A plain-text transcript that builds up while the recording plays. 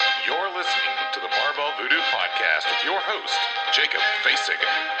listening to the Barbell Voodoo Podcast with your host, Jacob Fasigan.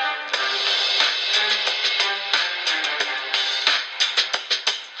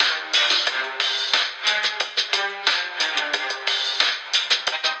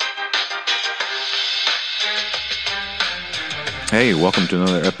 Hey, welcome to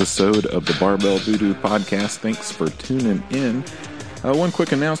another episode of the Barbell Voodoo Podcast. Thanks for tuning in. One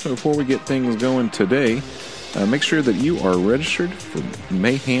quick announcement before we get things going today. Make sure that you are registered for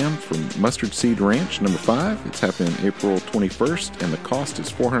Mayhem from Mustard Seed Ranch number 5. It's happening April 21st, and the cost is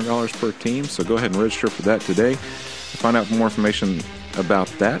 $400 per team, so go ahead and register for that today. Find out more information about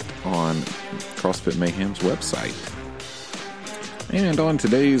that on CrossFit Mayhem's website. And on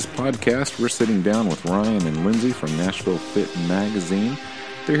today's podcast, we're sitting down with Ryan and Lindsay from Nashville Fit Magazine.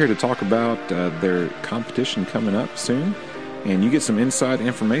 They're here to talk about their competition coming up soon. And you get some inside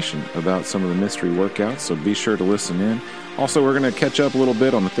information about some of the mystery workouts, so be sure to listen in. Also, we're going to catch up a little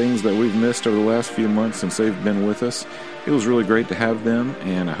bit on the things that we've missed over the last few months since they've been with us. It was really great to have them,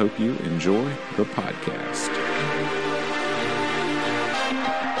 and I hope you enjoy the podcast.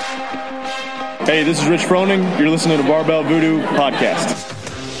 Hey, this is Rich Froning. You're listening to Barbell Voodoo Podcast.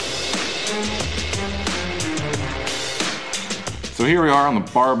 So here we are on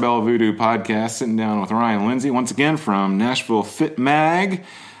the Barbell Voodoo Podcast, sitting down with Ryan and Lindsay, once again from Nashville Fit Mag.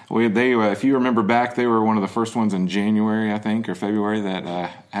 If you remember back, they were one of the first ones in January, I think, or February that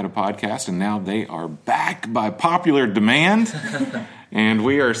had a podcast, and now they are back by popular demand. And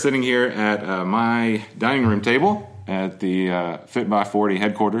we are sitting here at my dining room table at the Fit by 40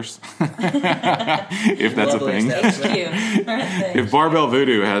 headquarters, if that's a thing. If Barbell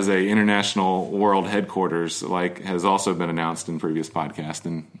Voodoo has a international world headquarters, like has also been announced in previous podcasts,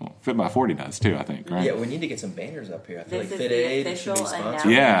 and Fit by 40 does too, I think, right? Yeah, we need to get some banners up here. I feel like Fit Aid should be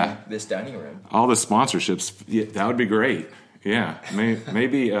sponsoring this dining room. All the sponsorships, that would be great. Yeah,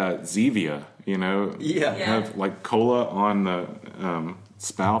 maybe Zevia, have like cola on the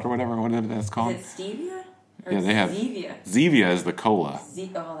spout or whatever. What is that's called? Is it stevia? Or they have Zevia. Zevia is the cola.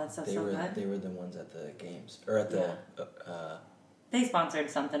 That's so good. They were the ones at the games or at the. They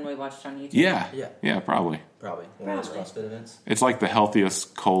sponsored something we watched on YouTube. Yeah, probably One of those CrossFit events. It's like the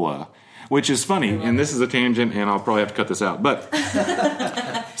healthiest cola, which is funny, and this is a tangent, and I'll probably have to cut this out. But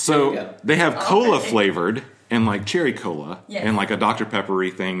so they have cola flavored and like cherry cola and like a Dr. Pepper-y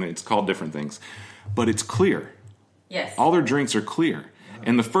thing. It's called different things, but it's clear. Yes, all their drinks are clear.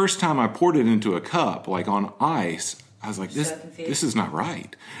 And the first time I poured it into a cup, like on ice, I was like, this is not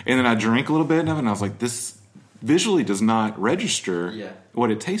right. And then I drank a little bit of it, and I was like, this visually does not register what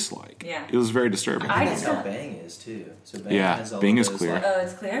it tastes like. Yeah. It was very disturbing. I think that's how Bang is, too. So Bang has all Bang of is clear. Like,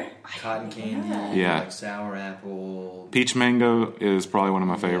 it's clear? Cotton candy, like sour apple. Peach mango is probably one of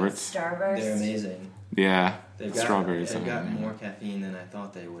my favorites. Starburst. They're amazing. Yeah. Strawberries. They've got more caffeine than I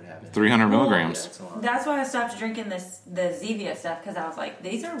thought they would have. 300 milligrams. That's why I stopped drinking the Zevia stuff, because I was like,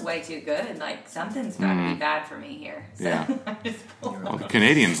 these are way too good. Like, something's got to be bad for me here. So I just well, the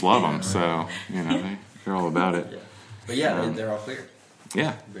Canadians love them, so, they're all about it. Yeah. But they're all clear.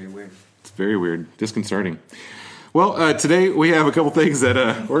 Yeah. Very weird. It's very weird. Disconcerting. Well, today we have a couple things that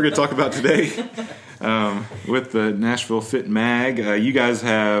we're going to talk about today with the Nashville Fit Mag. You guys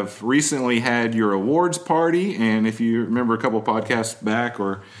have recently had your awards party, and if you remember a couple podcasts back,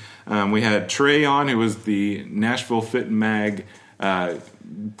 we had Trey on, who was the Nashville Fit Mag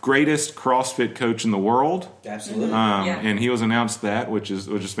greatest CrossFit coach in the world. Absolutely. And he was announced that, which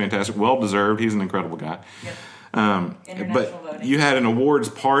is fantastic. Well deserved. He's an incredible guy. Yep. But voting. You had an awards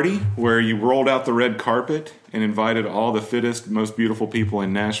party where you rolled out the red carpet and invited all the fittest, most beautiful people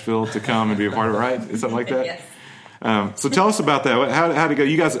in Nashville to come and be a part of it, right? Something like that? Yes. So tell us about that. How did it go?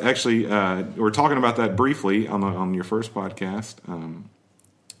 You guys actually were talking about that briefly on your first podcast.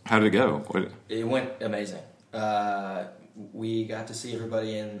 How did it go? It went amazing. We got to see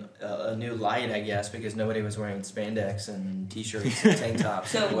everybody in a new light, I guess, because nobody was wearing spandex and t-shirts and tank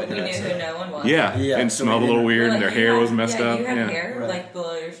tops. So we knew who no one was. Yeah, and so smelled a little weird, and their hair was messed up. You have hair like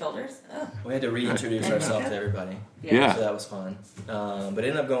below your shoulders. Oh. We had to reintroduce ourselves to everybody. Yeah. So that was fun. But it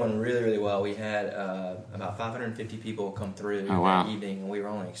ended up going really, really well. We had about 550 people come through that evening, and we were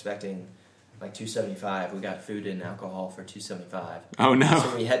only expecting like 275. We got food and alcohol for 275. Oh no!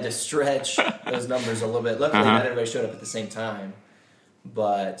 So we had to stretch those numbers a little bit. Luckily, not everybody showed up at the same time,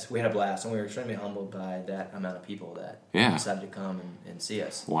 but we had a blast, and we were extremely humbled by that amount of people that decided to come and see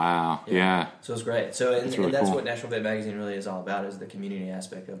us. Wow! Yeah. So it was great. So and really that's cool. what Nashville Fit Magazine really is all about: is the community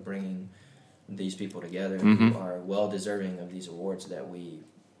aspect of bringing these people together who are well deserving of these awards that we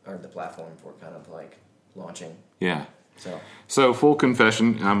are the platform for, kind of like launching. Yeah. So full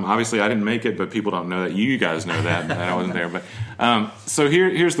confession. Obviously, I didn't make it, but people don't know that. You guys know that I wasn't there. But so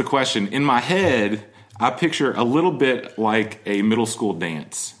here's the question. In my head, I picture a little bit like a middle school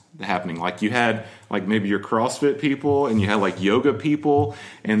dance happening. Like you had like maybe your CrossFit people, and you had like yoga people,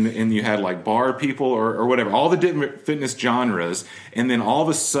 and you had like bar people or whatever. All the different fitness genres, and then all of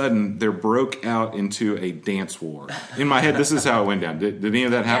a sudden there broke out into a dance war. In my head, this is how it went down. Did any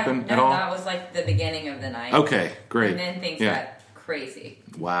of that happen at all? That was like the beginning of the night. Okay, great. And then things got crazy.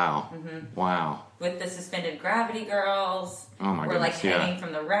 Wow. Mm-hmm. Wow. With the suspended gravity girls. Oh my goodness. We're like hanging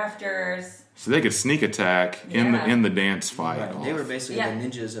from the rafters. So they could sneak attack in the dance fight. Right. They were basically the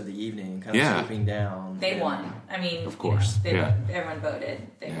ninjas of the evening, kind of swooping down. They won. I mean, of course. Everyone voted.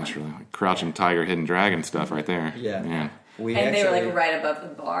 They won. It's really like Crouching Tiger, Hidden Dragon stuff right there. Yeah. They were like right above the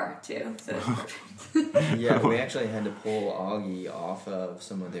bar too. So it's perfect. Yeah, we actually had to pull Augie off of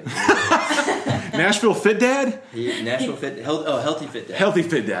some of their Nashville Fit Dad? Nashville Fit Healthy Fit Dad. Healthy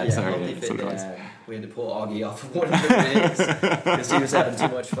Fit Dad, yeah, sorry. Healthy Fit Dad. We had to pull Augie off of one of the rigs because he was having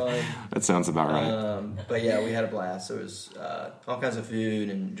too much fun. That sounds about right. But yeah, we had a blast. There was all kinds of food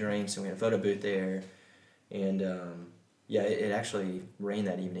and drinks, and we had a photo booth there. And it actually rained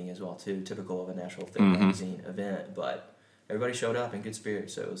that evening as well too, typical of a Nashville Fit Magazine event. But everybody showed up in good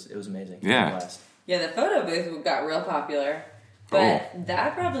spirits, so it was amazing. Yeah. Blast. Yeah, the photo booth got real popular, but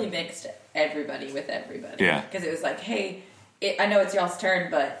that probably mixed everybody with everybody. Yeah. Because it was like, hey, I know it's y'all's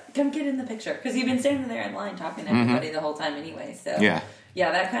turn, but come get in the picture. Because you've been standing there in line talking to everybody the whole time anyway. So yeah,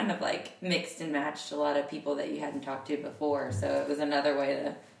 that kind of like mixed and matched a lot of people that you hadn't talked to before. So it was another way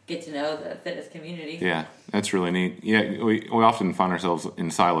to get to know the fitness community. Yeah, that's really neat. Yeah, we often find ourselves in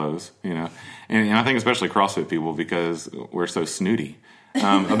silos, and I think especially CrossFit people because we're so snooty.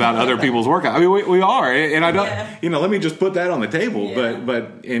 About other people's workout. I mean, we are, and I don't. Let me just put that on the table. Yeah.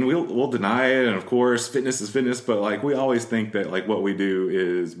 But we'll deny it, and of course, fitness is fitness. But like we always think that like what we do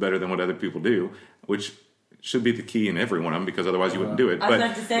is better than what other people do, which should be the key in every one of them because otherwise you wouldn't do it. I was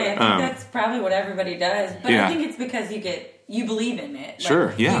about to say, I think that's probably what everybody does, but I think it's because you believe in it. Like,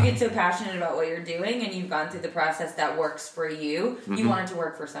 sure, yeah. You get so passionate about what you're doing, and you've gone through the process that works for you. You want it to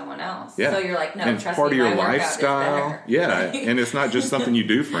work for someone else. Yeah. So you're like, no, and trust part me, of your my lifestyle. Yeah, and it's not just something you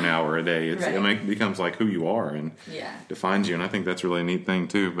do for an hour a day. It becomes like who you are and defines you. And I think that's really a neat thing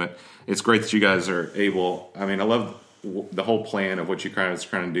too. But it's great that you guys are able. I mean, I love the whole plan of what you guys are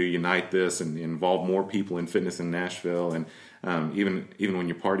trying to do, unite this and involve more people in fitness in Nashville, and even when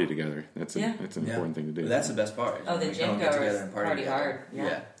you party together, that's an important thing to do. Well, that's the best part. Oh, the gym goers party hard.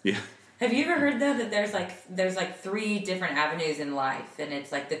 Yeah. Have you ever heard though that there's like 3 different avenues in life, and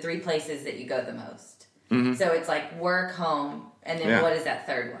it's like the 3 places that you go the most. Mm-hmm. So it's like work, home, and then what is that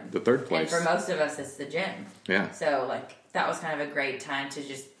third one? The third place. And for most of us, it's the gym. Yeah. So like that was kind of a great time to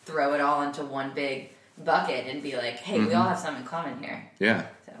just throw it all into one big bucket and be like, hey, we all have something in common here. Yeah.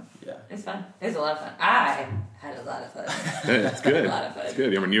 So it's fun. It was a lot of fun. I had a lot of fun. That's good. A lot of fun. It's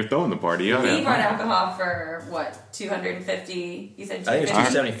good. I mean, you're throwing the party. We brought alcohol for what, 250? You said 250? I think it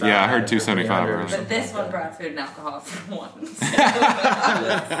was 275. Yeah, I heard 275. But this one brought food and alcohol for one. So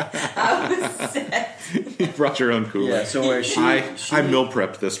I was set. You brought your own cooler. Yeah, so where I meal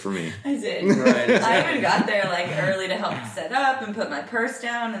prepped this for me. I did. Right. I even got there like early to help set up and put my purse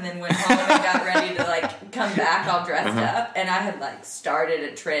down, and then went home and got ready to like come back all dressed up. And I had like started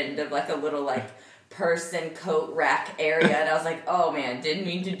a trend of like a little like purse and coat rack area, and I was like, oh man, didn't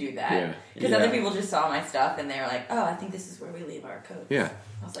mean to do that. Because other people just saw my stuff and they were like, oh, I think this is where we leave our coats. Yeah.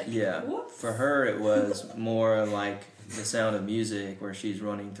 I was like, whoops. For her it was more like the Sound of Music, where she's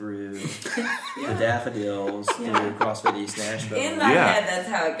running through the daffodils through CrossFit East Nashville. In my head, that's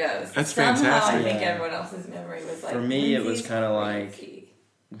how it goes. That's Somehow fantastic. I think everyone else's memory was like, for me, it was kind of like,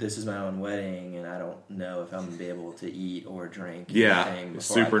 this is my own wedding, and I don't know if I'm going to be able to eat or drink. Yeah,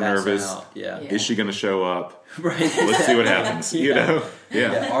 super nervous. Yeah. Is she going to show up? Right. Let's see what happens. You know?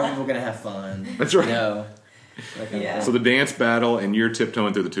 Yeah. Are people going to have fun? That's right. No. So the dance battle, and you're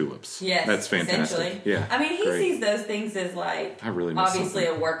tiptoeing through the tulips. Yes, that's fantastic. Essentially. Yeah, I mean, he sees those things as like obviously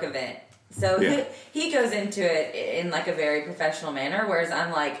a work event. So he goes into it in like a very professional manner, whereas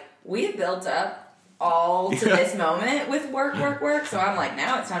I'm like, we've built up all to this moment with work. So I'm like,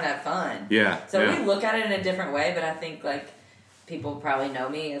 now it's time to have fun. Yeah. So we look at it in a different way, but I think like people probably know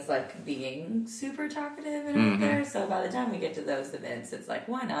me as like being super talkative and out there. So by the time we get to those events, it's like,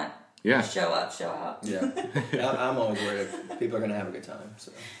 why not? Yeah. Show up, show out. Yeah. I'm always worried if people are going to have a good time.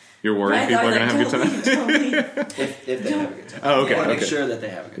 So. You're worried people are going to have a good time? If they have a good time. Oh, okay. I want to make sure that they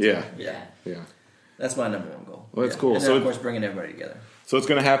have a good time. Yeah. That's my number one goal. Well, that's cool. And then, of course, bringing everybody together. So it's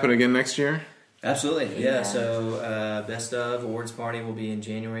going to happen again next year? Absolutely, yeah. So Best of Awards Party will be in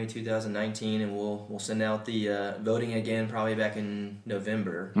January 2019, and we'll send out the voting again probably back in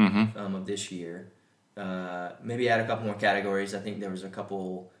November of this year. Maybe add a couple more categories. I think there was a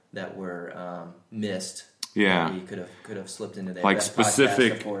couple that were missed. Yeah, we could have slipped into there. Like best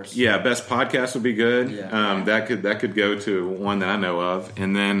specific, podcast, of course. Yeah, best podcast would be good. Yeah. That could go to one that I know of,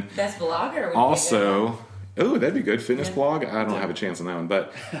 and then best blogger would also. be good. Oh, that'd be good. Fitness blog. I don't have a chance on that one,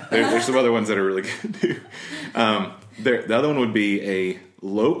 but there's some other ones that are really good too. The other one would be a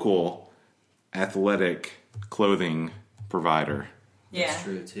local athletic clothing provider. Yeah, That's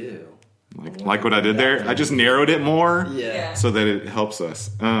true too. Like what I did there. I just narrowed it more, Yeah. so that it helps us.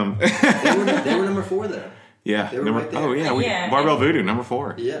 They were number 4 though. Yeah, They were right there. oh yeah, Barbell Voodoo number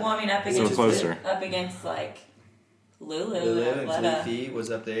 4. Yeah. Well, I mean, up So against closer. like Lulu and Athleta. Fleet Feet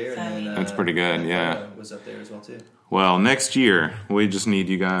was up there. And then, That's pretty good, yeah. was up there as well too. Well, next year we just need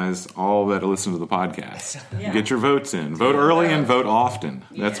you guys all that listen to the podcast. Yeah. Get your votes in. Vote early and vote often.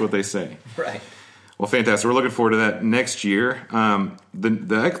 That's what they say. Right. Well, fantastic. We're looking forward to that next year.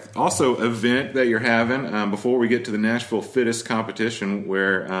 The also event that you're having before we get to the Nashville Fittest competition,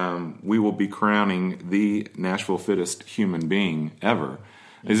 where we will be crowning the Nashville Fittest human being ever.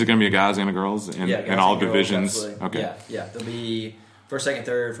 Is it going to be a guys and a girls in all divisions? Absolutely. Okay. Yeah. There'll be first, second,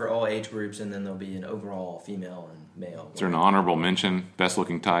 third for all age groups, and then there'll be an overall female and male. Is there an honorable mention? Best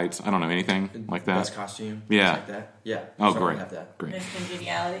looking tights? I don't know anything like that. Best costume? Yeah. Like that? Yeah. Oh, So great. Have that. Great. Miss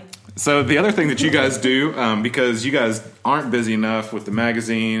Congeniality. So the other thing that you guys do, because you guys aren't busy enough with the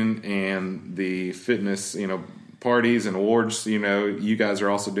magazine and the fitness, parties and awards, you guys are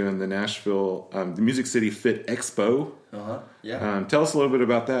also doing the Nashville, the Music City Fit Expo. Yeah. Tell us a little bit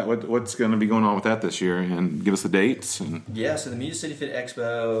about that. What's going to be going on with that this year, and give us the dates. Yeah, so the Music City Fit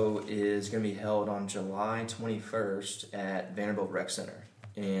Expo is going to be held on July 21st at Vanderbilt Rec Center.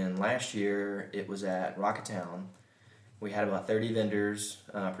 And last year it was at Rocketown. We had about 30 vendors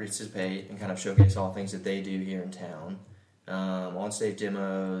participate and kind of showcase all the things that they do here in town. On-stage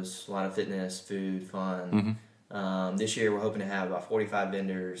demos, a lot of fitness, food, fun. This year we're hoping to have about 45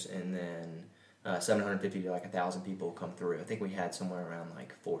 vendors, and then 750 to 1,000 people come through. I think we had somewhere around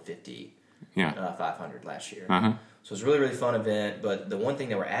 450, 500 last year. So it's a really, really fun event. But the one thing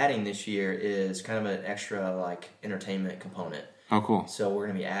that we're adding this year is kind of an extra entertainment component. Oh, cool. So we're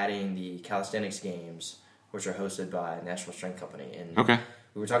going to be adding the calisthenics games, which are hosted by National Strength Company. And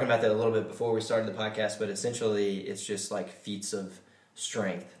we were talking about that a little bit before we started the podcast, but essentially it's just feats of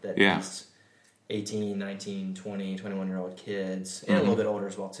strength that these 18, 19, 20, 21-year-old kids, and a little bit older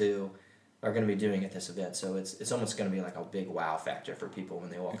as well too, are going to be doing at this event. So it's almost going to be a big wow factor for people when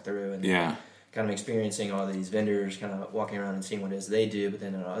they walk through and kind of experiencing all these vendors, kind of walking around and seeing what it is they do. But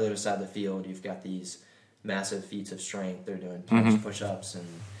then on the other side of the field, you've got these massive feats of strength. They're doing push-ups and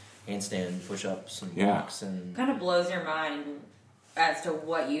handstand push-ups and walks. And kind of blows your mind as to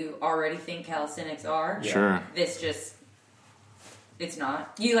what you already think calisthenics are. Sure. It's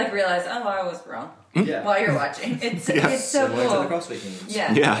not. You realize, oh, I was wrong. Yeah. While you're watching. It's so Similar cool. to the CrossFit games.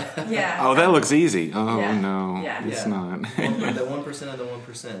 Yeah. Oh, that looks easy. Oh, Yeah. no. Yeah. It's not. The 1% of the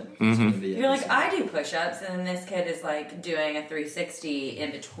 1%. You're I do push-ups, and then this kid is doing a 360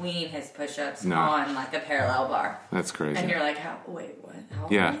 in between his push-ups on a parallel bar. That's crazy. And you're wait, what? How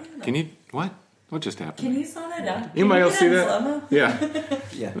Yeah. are you? Can you, what? What just happened? Can you slow that down? Anybody else see that? Slow-mo? Yeah.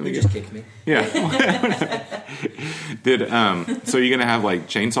 Yeah, you just kicked me. Yeah. So you're gonna have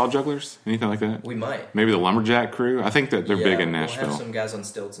chainsaw jugglers, anything like that? We might. Maybe the lumberjack crew. I think that they're big in Nashville. We'll have some guys on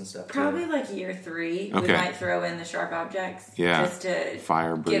stilts and stuff. Probably year 3. Okay. We might throw in the sharp objects. Yeah. Just to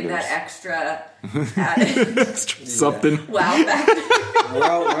Fire give breathers. that extra added Something. wow factor. We're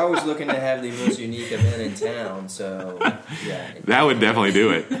always looking to have the most unique event in town, so yeah. That would definitely do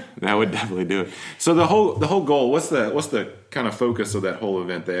it. That would definitely do it. So the whole goal, what's the kind of focus of that whole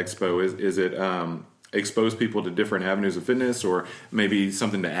event, the expo? Is it expose people to different avenues of fitness, or maybe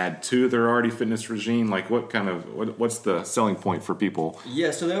something to add to their already fitness regime? What's the selling point for people?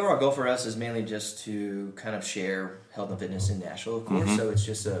 Yeah, so the overall goal for us is mainly just to kind of share health and fitness in Nashville, of course. So it's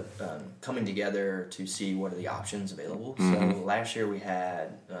just a coming together to see what are the options available. So last year we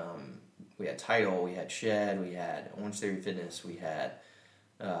had Tidal, we had Shed, we had Orange Theory Fitness, we had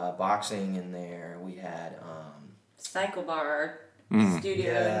boxing in there, we had Cycle bar.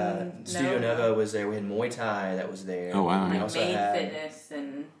 Studio Nova was there. We had Muay Thai that was there. Oh wow! We Made also had Fitness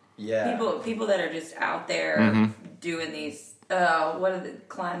and people that are just out there doing these.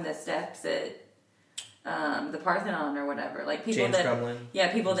 Climb the steps at the Parthenon or whatever. Like people James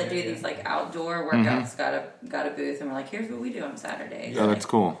Crumlin. People that do these like outdoor workouts got a booth, and we're like, here's what we do on Saturdays. Oh, that's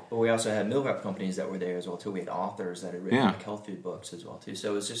cool. But we also had meal prep companies that were there as well too. We had authors that had written like health food books as well too.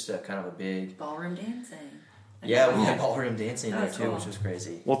 So it was just a kind of a big ballroom dancing. We had ballroom dancing there too, which was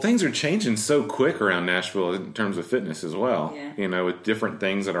crazy. Well, things are changing so quick around Nashville in terms of fitness as well. Yeah. You know, with different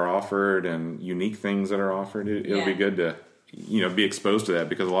things that are offered and unique things that are offered, it'll be good to, be exposed to that,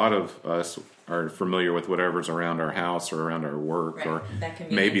 because a lot of us are familiar with whatever's around our house or around our work or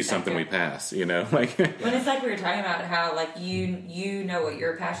maybe something we pass, like. When it's like we were talking about how like you know what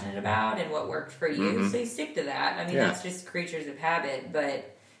you're passionate about and what worked for you, so you stick to that. I mean, that's just creatures of habit,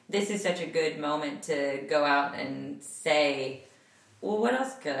 but this is such a good moment to go out and say, well, what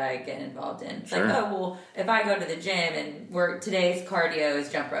else could I get involved in? It's like, if I go to the gym and today's cardio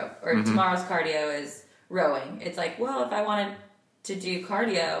is jump rope or tomorrow's cardio is rowing. It's like, well, if I wanted to do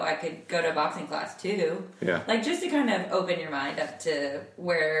cardio, I could go to a boxing class too. Yeah. Like just to kind of open your mind up to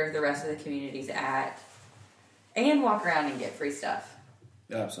where the rest of the community's at and walk around and get free stuff.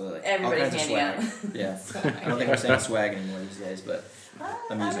 Absolutely. Everybody's handing out. Yeah. I don't think we're saying swag anymore these days, but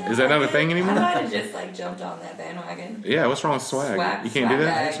is that not a thing anymore? I might have just jumped on that bandwagon. Yeah, what's wrong with swag? You can't do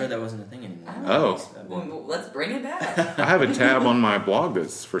that? I just heard that wasn't a thing anymore. Well, let's bring it back. I have a tab on my blog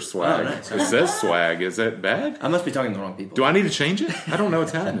that's for swag. Nice. It says swag. Is that bad? I must be talking to the wrong people. Do I need to change it? I don't know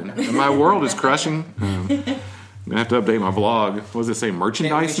what's happening. My world is crushing. I'm going to have to update my blog. What does it say?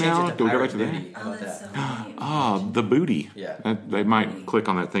 Merchandise now? Do we go back to that? Oh, that's so funny. The booty. Yeah. They might click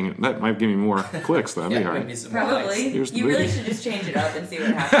on that thing. That might give me more clicks, though. That'd be all right. Probably. You really should just change it up and see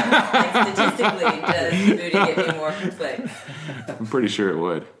what happens. Statistically, does booty get me more clicks? I'm pretty sure it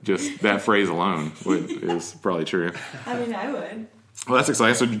would. Just that phrase alone is probably true. I mean, I would. Well, that's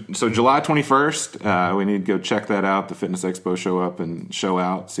exciting. So July 21st, we need to go check that out. The Fitness Expo show up and show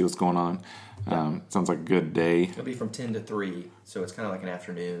out, see what's going on. Sounds like a good day. It'll be from 10 to 3, so it's kind of like an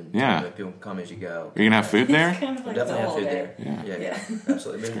afternoon. Yeah. People can come as you go. Are you going to have food there? Kind of we'll definitely have food day. there. Yeah,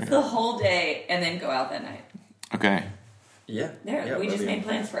 absolutely. It's the whole day, and then go out that night. Okay. Yeah. We just made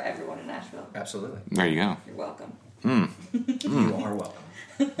plans for everyone in Nashville. Absolutely. There you go. You're welcome. You are welcome.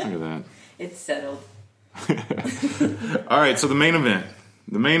 Look at that. It's settled. All right, so the main event.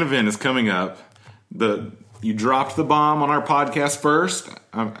 The main event is coming up. You dropped the bomb on our podcast first.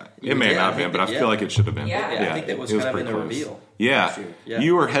 It may not have been, but I feel like it should have been. Yeah. I think that was kind of in the reveal. Yeah.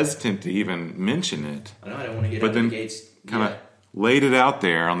 You were hesitant to even mention it. I know, I don't want to get out of the gates. Kind of laid it out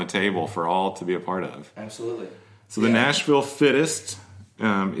there on the table for all to be a part of. Absolutely. So the Nashville Fittest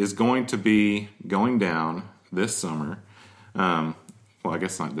is going to be going down this summer. Well, I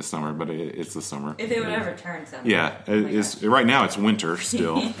guess not this summer, but it's the summer. If it would ever turn summer. Yeah. Right now it's winter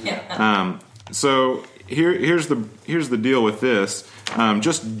still. So here's the deal with this.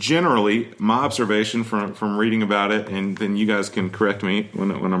 Just generally, my observation from reading about it, and then you guys can correct me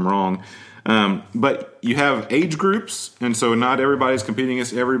when I'm wrong. But you have age groups, and so not everybody's competing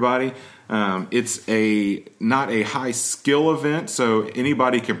against everybody. It's not a high skill event, so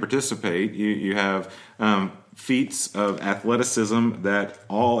anybody can participate. You have feats of athleticism that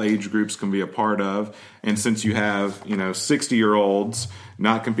all age groups can be a part of, and since you have 60-year-olds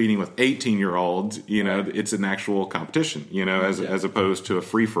not competing with 18-year-olds, it's an actual competition, as opposed to a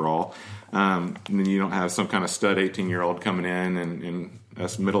free-for-all. And then you don't have some kind of stud 18-year-old coming in and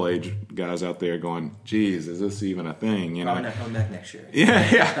us middle-aged guys out there going, geez, is this even a thing? Probably not coming back next year.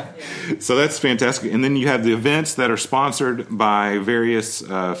 Yeah. So that's fantastic. And then you have the events that are sponsored by various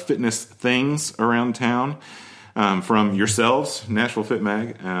fitness things around town, from yourselves, Nashville Fit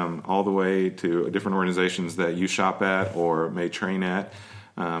Mag, all the way to different organizations that you shop at or may train at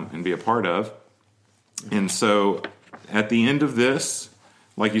and be a part of. And so at the end of this,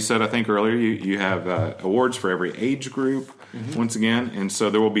 like you said, I think earlier, you have awards for every age group, once again. And so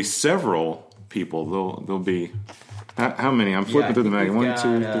there will be several people. There'll be, how many? I'm flipping through the mag. 1,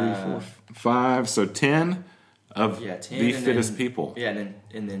 2, 3, 4, 5. So 10 of 10 the fittest people. Yeah,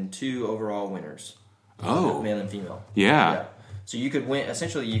 and then 2 overall winners. Oh. Male and female. Yeah. So you could win,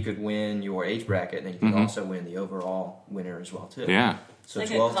 essentially you could win your age bracket, and then you could also win the overall winner as well, too. Yeah. So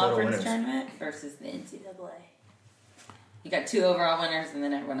it's 12 like a total winners. conference tournament versus the NCAA. You got 2 overall winners, and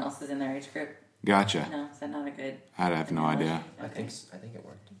then everyone else is in their age group. Gotcha. No, is that not a good? I have no idea. Okay. I think it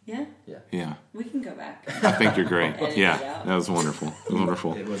worked. Yeah. Yeah. We can go back. I think you're great. Yeah, that was wonderful.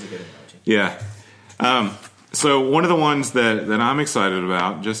 It was a good analogy. Yeah. So one of the ones that I'm excited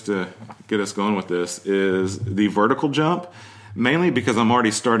about, just to get us going with this, is the vertical jump. Mainly because I'm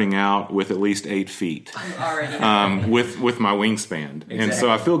already starting out with at least 8 feet. Already. With my wingspan, and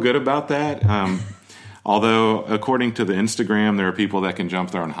so I feel good about that. Although, according to the Instagram, there are people that can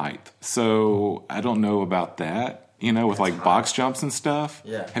jump their own height. So I don't know about that, with like box jumps and stuff.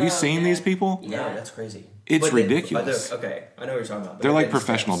 Yeah. Have you seen these people? No, that's crazy. It's ridiculous. Okay, I know what you're talking about. They're like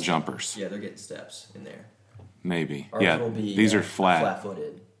professional jumpers. Yeah, they're getting steps in there. Maybe. Ours will be, these are flat.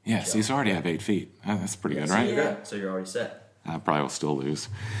 Flat-footed. Yes, these already have 8 feet. That's pretty good, right? So you're already set. I probably will still lose.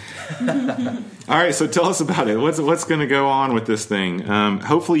 All right, so tell us about it. What's going to go on with this thing?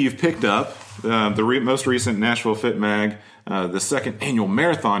 Hopefully you've picked up the most recent Nashville Fit Mag, the second annual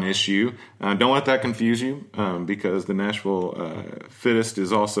marathon issue. Don't let that confuse you because the Nashville Fittest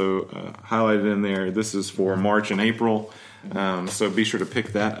is also highlighted in there. This is for March and April. So be sure to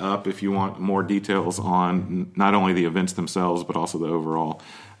pick that up if you want more details on not only the events themselves, but also the overall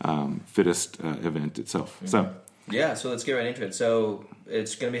Fittest event itself. Mm-hmm. So let's get right into it. So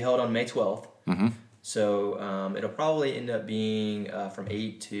it's going to be held on May 12th. Mm-hmm. So it'll probably end up being from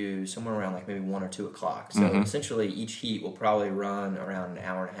 8 to somewhere around like maybe 1 or 2 o'clock. So essentially each heat will probably run around an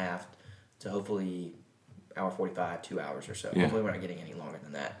hour and a half to hopefully hour 45, 2 hours or so. Yeah. Hopefully we're not getting any longer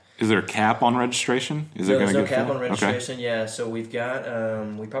than that. Is there a cap on registration? There's no cap on registration, yeah. So we've got,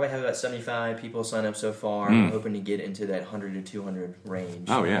 we probably have about 75 people sign up so far. We're hoping to get into that 100 to 200 range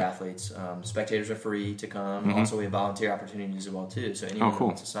for athletes. Spectators are free to come. Also, we have volunteer opportunities as well, too. So anyone who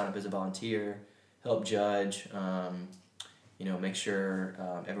wants to sign up as a volunteer, help judge, make sure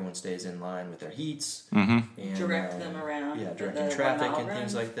everyone stays in line with their heats. And, direct them around. Yeah, directing traffic and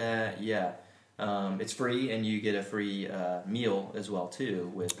things like that, yeah. It's free, and you get a free meal as well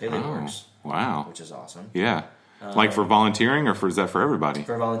too with PaleoWorks. Wow, which is awesome. Yeah, like for volunteering, or is that for everybody?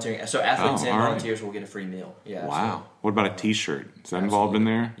 For volunteering, so athletes and volunteers will get a free meal. Yeah. Wow. So. What about a T-shirt? Is that involved in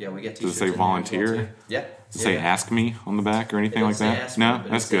there? Yeah, we get T-shirts. Does it say volunteer? Well yeah. Does it say "Ask Me" on the back or anything like that? No,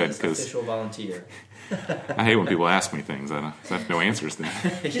 that's good because official volunteer. I hate when people ask me things. I have no answers then.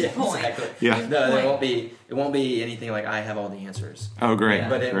 Exactly. Yeah. No, it won't be anything like I have all the answers. Oh, great. Yeah,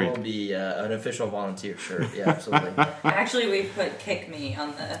 but it will be an official volunteer shirt. Yeah, absolutely. Actually, we've put "Kick Me"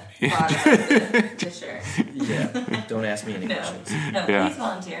 on the bottom of the shirt. Yeah. Don't ask me any questions. No, please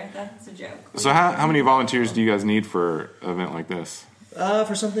volunteer. That's a joke. So how many volunteers do you guys need for an event like this?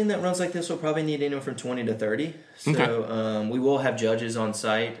 For something that runs like this, we'll probably need anywhere from 20 to 30. So we will have judges on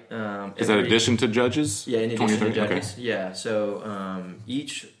site. Is that addition to judges? Yeah, in addition 20, to judges. Okay. Yeah, so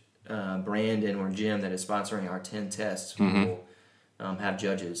each brand or gym that is sponsoring our 10 tests will have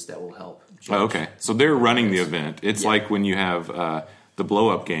judges that will help judge. Oh, okay. So they're running the event. It's like when you have the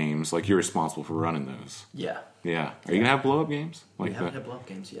blow-up games, like you're responsible for running those. Yeah. Yeah. Are you going to have blow-up games? We haven't had blow-up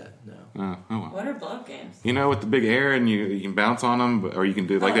games yet, no. Oh, well. What are blow-up games? With the big air and you can bounce on them, or you can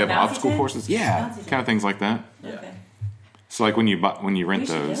do, like they have obstacle courses. Yeah, kind of things like that. Yeah. Okay. So like when you rent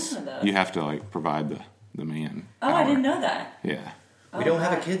those, you have to like provide the man. Oh, power. I didn't know that. Yeah. We don't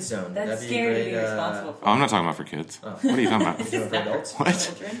have a kids zone. That's scary to be responsible for. Oh, I'm not talking about for kids. Oh. What are you talking about? Is it for adults?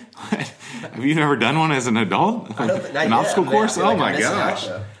 What? Have you never done one as an adult? An obstacle course? Oh my gosh.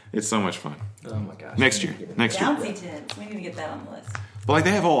 It's so much fun. Oh my gosh. Next year. Bouncy tents. We need to get that on the list. But like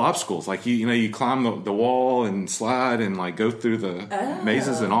they have all obstacles. Like you climb the wall and slide and like go through the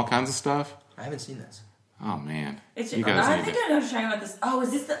mazes and all kinds of stuff. I haven't seen this. Oh man. I think I know what you're talking about this. Oh,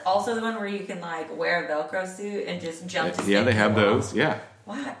 is this also the one where you can like wear a Velcro suit and just jump to they have those. Yeah.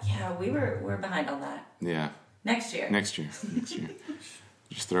 Wow. Yeah, we're behind on that. Yeah. Next year.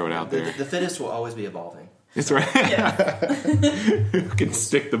 Just throw it out there. The fittest will always be evolving. That's right. Yeah. Who can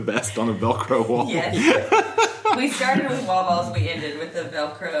stick the best on a Velcro wall? Yes. We started with wall balls. We ended with the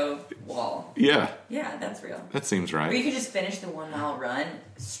Velcro wall. Yeah. Yeah, that's real. That seems right. Or you could just finish the 1 mile run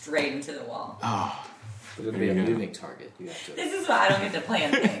straight into the wall. Oh. But it'll be a moving target. This is why I don't get to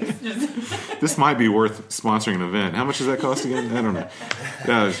plan things. This might be worth sponsoring an event. How much does that cost again? I don't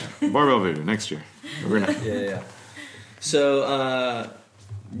know. Barbell Voodoo next year. Yeah. So,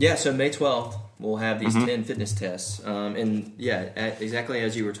 so May 12th, we'll have these 10 fitness tests. Exactly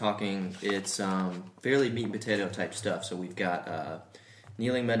as you were talking, it's fairly meat and potato type stuff. So we've got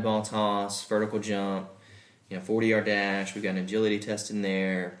kneeling med ball toss, vertical jump, 40-yard dash. We've got an agility test in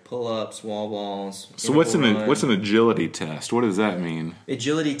there, pull-ups, wall balls. So what's an agility test? What does that mean?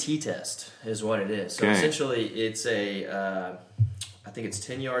 Agility T-test is what it is. So essentially, it's I think it's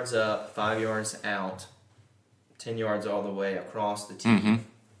 10 yards up, 5 yards out, 10 yards all the way across the tee.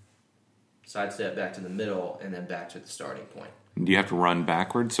 Sidestep back to the middle, and then back to the starting point. Do you have to run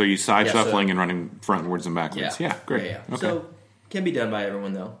backwards? So you side shuffling and running frontwards and backwards? Yeah, great. Yeah. Okay. So Can be done by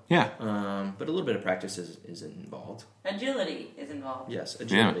everyone, though. Yeah. But a little bit of practice is involved. Agility is involved. Yes,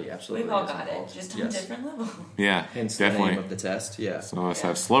 agility, absolutely. We've all got it, just on a different level. Yeah, hence definitely. the name of the test. Yeah. Some of us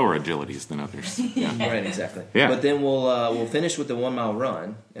have slower agilities than others. Yeah. Right, exactly. Yeah. But then we'll finish with the 1 mile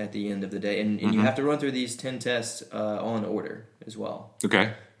run at the end of the day, and you have to run through these 10 tests all in order as well.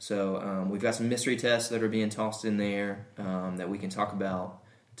 Okay. So we've got some mystery tests that are being tossed in there that we can talk about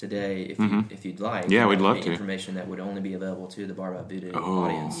today if you'd like. Yeah, we'd love to. Information that would only be available to the Barbell Voodoo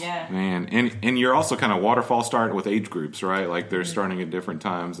audience. Yeah. Man, and you're also kind of waterfall starting with age groups, right? Like they're starting at different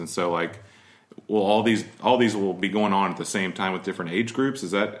times, and so like, well, all these will be going on at the same time with different age groups.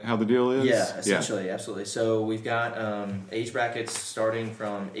 Is that how the deal is? Yeah, essentially, absolutely. So we've got age brackets starting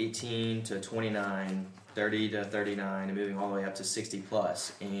from 18 to 29, 30 to 39, and moving all the way up to 60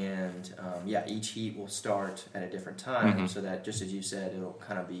 plus. And each heat will start at a different time, so that, just as you said, it'll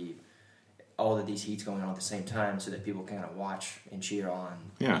kind of be all of these heats going on at the same time, so that people can kind of watch and cheer on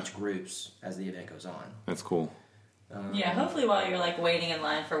each groups as the event goes on. That's cool. Hopefully while you're like waiting in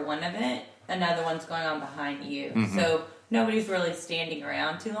line for one event, another one's going on behind you. So nobody's really standing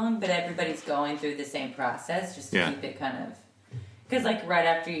around too long, but everybody's going through the same process just to keep it kind of... Because like right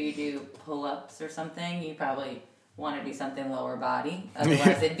after you do pull-ups or something, you probably want to do something lower body.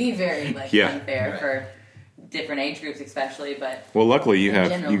 Otherwise it'd be very unfair for different age groups especially. But well, luckily you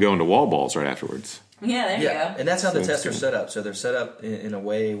go into wall balls right afterwards. Yeah, there you go. And that's how the tests are set up. So they're set up in a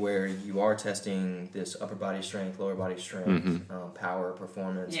way where you are testing this upper body strength, lower body strength, power,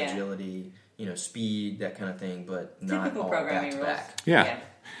 performance, agility, speed, that kind of thing, but not typical all programming back to rules. back.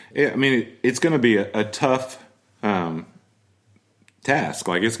 Yeah. I mean, it's going to be a tough task.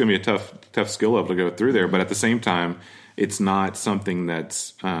 Like it's going to be a tough skill level to go through there, but at the same time, it's not something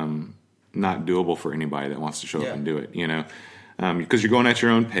that's not doable for anybody that wants to show up and do it. Because you're going at your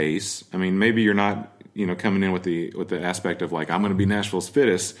own pace. I mean, maybe you're not, coming in with the aspect of like, I'm going to be Nashville's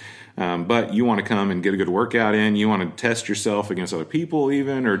fittest, but you want to come and get a good workout in. You want to test yourself against other people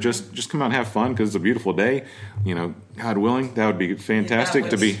even, or just come out and have fun because it's a beautiful day. God willing, that would be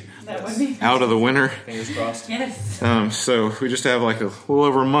fantastic to be out of the winter. Fingers crossed. Yes. So we just have like a little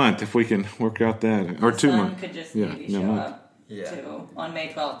over a month if we can work out that, or 2 months. Could just maybe show up. Yeah. On May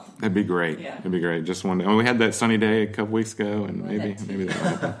 12th. That'd be great. Yeah. That'd be great. Just one day. We had that sunny day a couple weeks ago, and maybe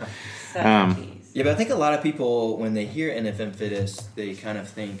that'll happen. Yeah, but I think a lot of people, when they hear NFM Fittest, they kind of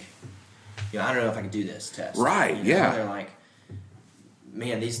think, I don't know if I could do this test. Right, yeah. They're like,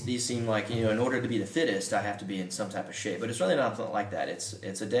 man, these seem like, in order to be the fittest, I have to be in some type of shape. But it's really not like that.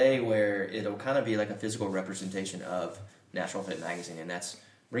 It's a day where it'll kind of be like a physical representation of Natural Fit Magazine, and that's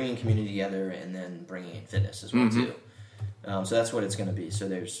bringing community together and then bringing in fitness as well, too. So that's what it's going to be. So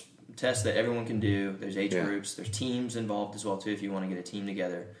there's tests that everyone can do. There's age groups. There's teams involved as well, too, if you want to get a team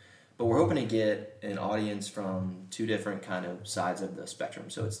together. But we're hoping to get an audience from 2 different kind of sides of the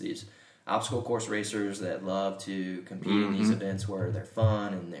spectrum. So it's these obstacle course racers that love to compete in these events where they're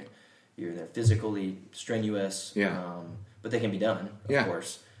fun and they're physically strenuous. But they can be done, of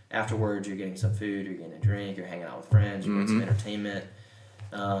course. Afterwards, you're getting some food, you're getting a drink, you're hanging out with friends, you're getting some entertainment.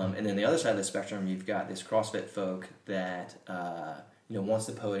 And then the other side of the spectrum, you've got this CrossFit folk that wants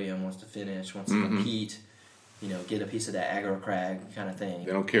the podium, wants to finish, wants to compete. Get a piece of that aggro crag kind of thing.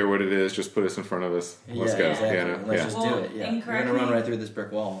 They don't care what it is, just put us in front of us. Let's go. Exactly. Let's just do it. Yeah. We're going to run right through this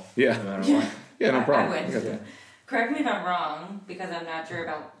brick wall. Yeah. No matter what. No problem. I would. Correct me if I'm wrong, because I'm not sure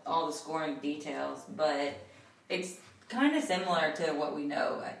about all the scoring details, but it's kind of similar to what we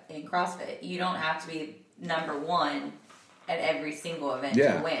know in CrossFit. You don't have to be number 1 at every single event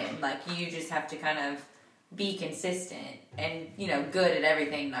to win. Like, you just have to kind of be consistent and, good at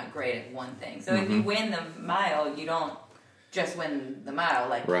everything, not great at one thing. So if you win the mile, you don't just win the mile.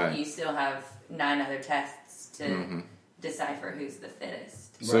 Like, you still have 9 other tests to decipher who's the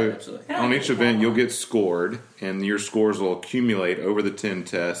fittest. So on each event, you'll get scored, and your scores will accumulate over the 10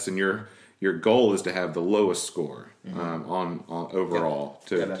 tests, and your goal is to have the lowest score on overall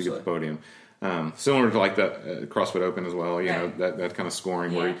to get the podium. Similar to like the CrossFit Open as well, that kind of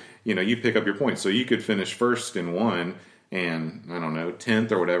scoring where you pick up your points. So you could finish first in one and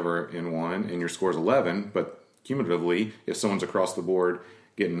 10th or whatever in one, and your score is 11. But cumulatively, if someone's across the board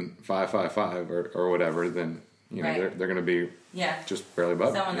getting 5, 5, 5 or whatever, then they're going to be just barely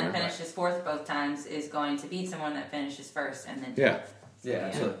above. Someone that finishes 4th both times is going to beat someone that finishes 1st and then 10th. Yeah,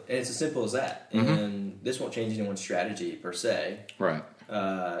 absolutely. And it's as simple as that. And this won't change anyone's strategy per se. Right.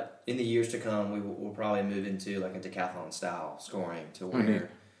 In the years to come, we'll probably move into like a decathlon style scoring to where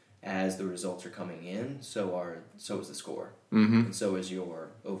as the results are coming in, so is the score, and so is your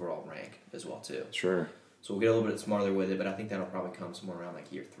overall rank as well too. Sure. So we'll get a little bit smarter with it, but I think that'll probably come somewhere around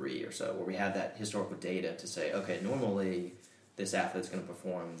like year 3 or so, where we have that historical data to say, okay, normally this athlete's going to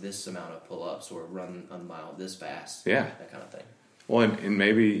perform this amount of pull-ups or run a mile this fast. Yeah. That kind of thing. Well, and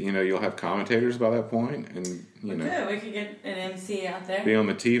maybe, you'll have commentators by that point, and, we could get an MC out there. be on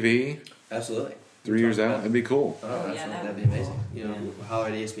the TV. Absolutely. 3 years out, that'd be cool. Oh, absolutely. That'd be amazing. Holler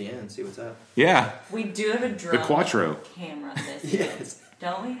at ESPN and see what's up. Yeah. We do have a drone The Quattro camera this year,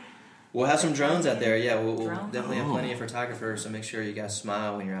 don't we? We'll have some drones out there. Yeah, we'll definitely have Oh. plenty of photographers, so make sure you guys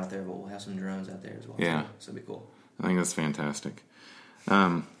smile when you're out there, but we'll have some drones out there as well. Yeah. So it'll be cool. I think that's fantastic.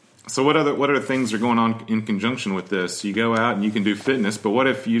 So what other things are going on in conjunction with this? You go out and you can do fitness, but what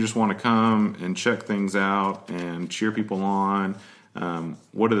if you just want to come and check things out and cheer people on?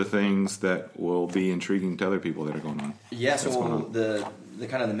 What are the things that will be intriguing to other people that are going on? Yeah, so the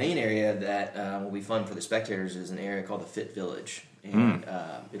kind of the main area that will be fun for the spectators is an area called the Fit Village, and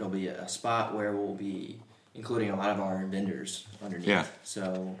it'll be a spot where we'll be including a lot of our vendors underneath. Yeah. So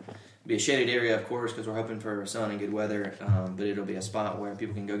it'll be a shaded area, of course, because we're hoping for sun and good weather. But it'll be a spot where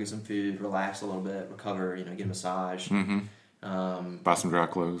people can go get some food, relax a little bit, recover, get a massage. Buy some dry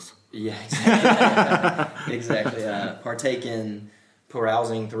clothes. Yeah, exactly. Exactly. Partake in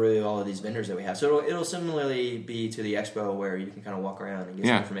browsing through all of these vendors that we have. So it'll similarly be to the expo where you can kind of walk around and get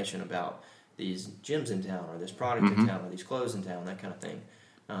some information about these gyms in town or this product in town or these clothes in town, that kind of thing.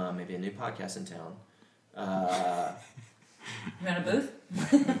 Maybe a new podcast in town. You want a booth?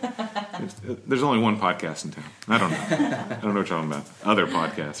 There's only one podcast in town. I don't know. I don't know what you're talking about. Other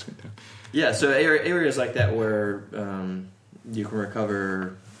podcasts in town. Yeah, so areas like that where you can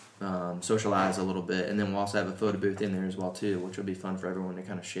recover, socialize a little bit, and then we'll also have a photo booth in there as well too, which will be fun for everyone to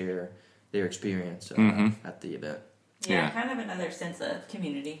kind of share their experience at the event. Yeah, kind of another sense of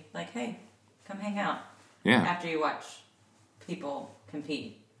community. Like, hey, come hang out. Yeah. After you watch people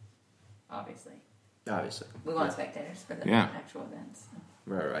compete, obviously. We want spectators for the actual events.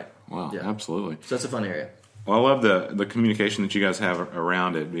 Right. Wow, Yeah. absolutely. So that's a fun area. Well, I love the communication that you guys have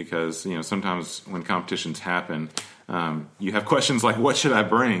around it because, sometimes when competitions happen, you have questions like, what should I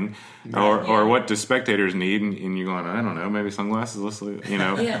bring? Or what do spectators need? And you're going, I don't know, maybe sunglasses, let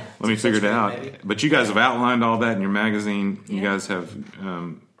me figure it out. Maybe. But you guys have outlined all that in your magazine. You guys have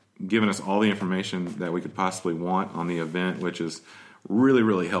given us all the information that we could possibly want on the event, which is really,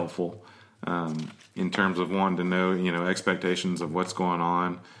 really helpful in terms of wanting to know, expectations of what's going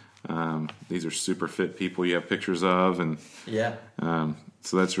on. These are super fit people you have pictures of, and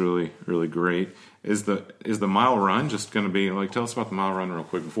so that's really, really great. Is the mile run just going to be like? Tell us about the mile run real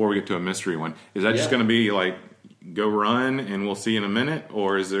quick before we get to a mystery one. Is that just going to be like go run and we'll see you in a minute,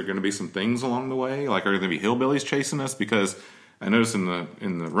 or is there going to be some things along the way? Like, are there going to be hillbillies chasing us? Because I noticed in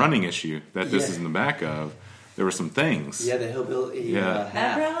the running issue that this is in the back of. There were some things. Yeah, the hillbilly.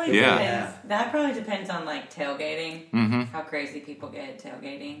 That probably depends on like tailgating. How crazy people get at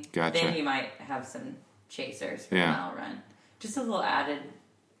tailgating. Gotcha. Then you might have some chasers for the mile run. Just a little added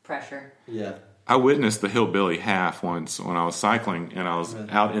pressure. Yeah. I witnessed the hillbilly half once when I was cycling, and I was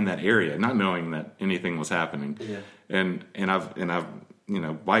out in that area, not knowing that anything was happening. Yeah. And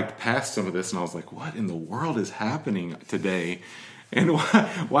I've biked past some of this, and I was like, what in the world is happening today? And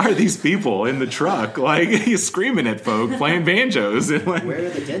why are these people in the truck like screaming at folk playing banjos? And like, where are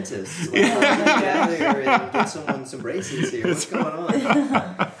the dentists? Like, get out there and get someone some braces here. What's going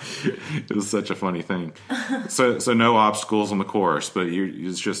on? It was such a funny thing. So no obstacles on the course, but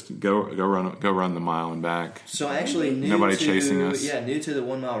you just go run the mile and back. So actually, nobody chasing us. Yeah, new to the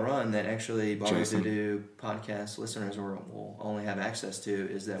 1 mile run that actually Barbell Voodoo podcast listeners will only have access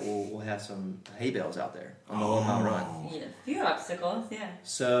to is that we'll have some hay bales out there on the 1 mile run. Yeah, a few obstacles, yeah.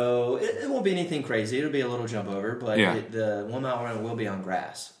 So it won't be anything crazy. It'll be a little jump over, but the 1 mile run will be on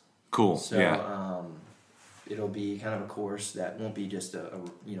grass. Cool. So it'll be kind of a course that won't be just a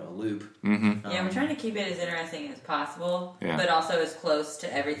loop. Yeah, we're trying to keep it as interesting as possible, but also as close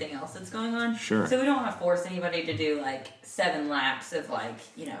to everything else that's going on. Sure. So we don't want to force anybody to do like 7 laps of like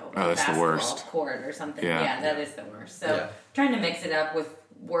a that's basketball the worst. court or something. Yeah. Yeah, that is the worst. So trying to mix it up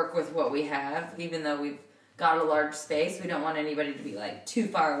work with what we have, even though we've got a large space, we don't want anybody to be like too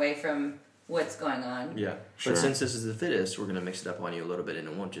far away from what's going on. Yeah. Sure. But since this is the fittest, we're going to mix it up on you a little bit, and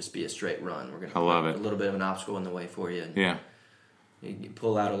it won't just be a straight run. We're going to put a little bit of an obstacle in the way for you. And you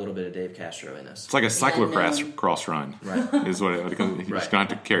pull out a little bit of Dave Castro in us. It's like a cyclocross run. Right. Is what because you're just going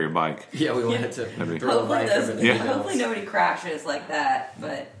to have to carry a bike. Yeah, we wanted to throw a bike over the hopefully nobody crashes like that,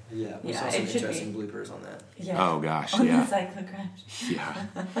 but we saw some interesting bloopers on that. Yeah. Oh gosh, on the cyclocross.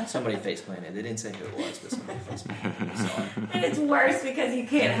 Yeah. Somebody face planted. They didn't say who it was, but somebody face planted. And it's worse because you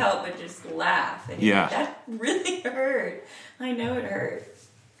can't help but just laugh. And that really hurt. I know it hurt.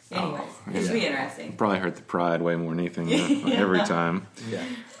 Anyways, it should be interesting. Probably hurt the pride way more than anything every time. Yeah.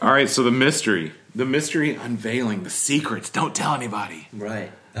 All right, so the mystery unveiling, the secrets. Don't tell anybody.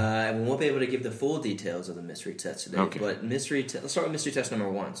 Right. We won't be able to give the full details of the mystery test today. Okay. But let's start with mystery test number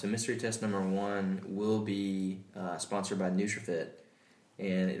 1. So mystery test number 1 will be sponsored by NutriFit,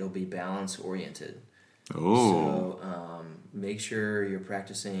 and it'll be balance oriented. Oh. So make sure you're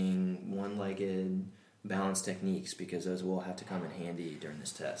practicing one-legged balance techniques, because those will have to come in handy during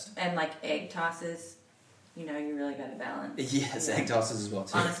this test. And like egg tosses, you really got to balance. Yes, egg tosses as well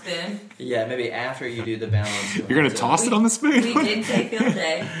too. On a spoon? Yeah, maybe after you do the balance. You're going to toss it on the spoon? We did say field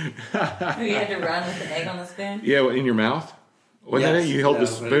day. We had to run with the egg on the spoon. Yeah, in your mouth? Wasn't it? You held the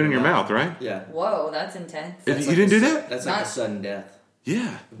spoon in your mouth, right? Yeah. Whoa, that's intense. You didn't do that? That's like a sudden death.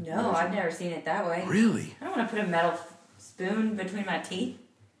 Yeah. No, I've never seen it that way. Really? I don't want to put a metal spoon between my teeth.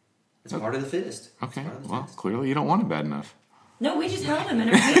 It's part of the fittest. Okay, well, clearly you don't want it bad enough. No, we just held him in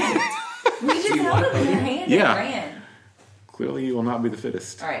our hand. We just held him in our hand and ran. Clearly you will not be the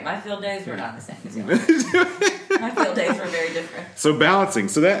fittest. All right, my field days were not the same as yours. My field days were very different. So balancing.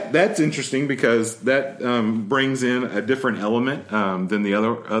 So that's interesting, because that brings in a different element than the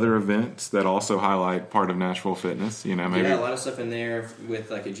other events that also highlight part of Nashville fitness. Maybe a lot of stuff in there with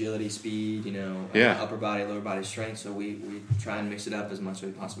like agility, speed, upper body, lower body strength. So we try and mix it up as much as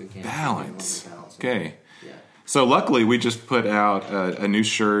we possibly can. Balance. Okay. Yeah. So luckily we just put out a new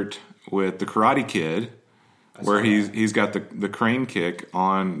shirt with the Karate Kid, where he's got the crane kick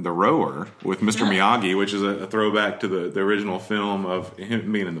on the rower with Mr. Miyagi, which is a throwback to the original film of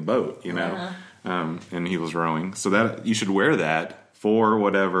him being in the boat, and he was rowing. So that you should wear that for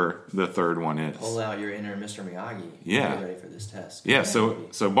whatever the third one is. Pull out your inner Mr. Miyagi. Yeah. Get ready for this test. Yeah. So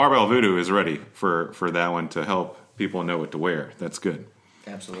Barbell Voodoo is ready for that one to help people know what to wear. That's good.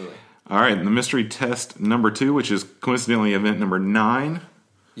 Absolutely. All right. The mystery test number 2, which is coincidentally event number 9.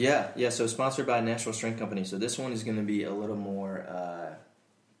 Yeah. So sponsored by Nashville Strength Company. So this one is going to be a little more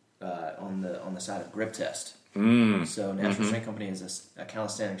on the side of grip test. So Nashville Strength Company is a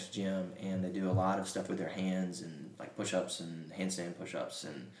calisthenics gym, and they do a lot of stuff with their hands, and like push-ups and handstand push-ups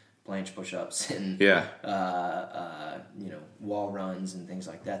and planche push-ups and wall runs and things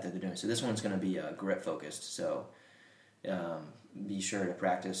like that they're doing. So this one's going to be grip focused. So be sure to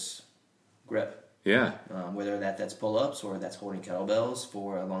practice grip. Yeah. Whether that's pull-ups or that's holding kettlebells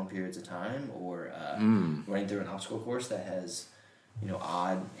for long periods of time, or running through an obstacle course that has,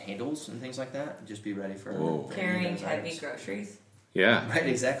 odd handles and things like that. Just be ready for carrying heavy groceries. Yeah. Right,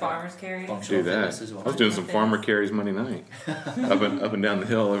 exactly. Farmers carry. Do that. As well. I was doing some farmer carries Monday night, up and down the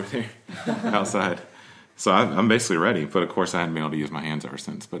hill over there, outside. So I'm basically ready, but of course I haven't been able to use my hands ever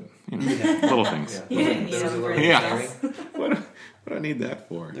since. But little things. Yeah. What do I need that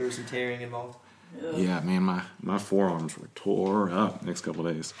for? There was some tearing involved. Yeah, man, my forearms were tore up next couple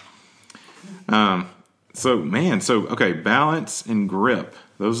of days. Okay, balance and grip.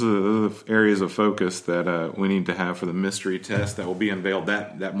 Those are the areas of focus that we need to have for the mystery test that will be unveiled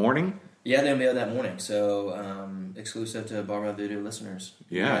that morning. Yeah, they'll unveil that morning. So exclusive to Barbell Voodoo listeners.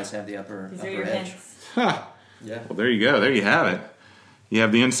 Yeah. You guys have the upper edge. Ha! Yeah. Well, there you go. There you have it. You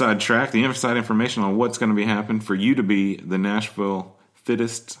have the inside track, the inside information on what's going to be happening for you to be the Nashville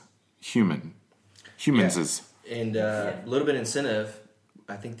fittest humans. And a little bit of incentive.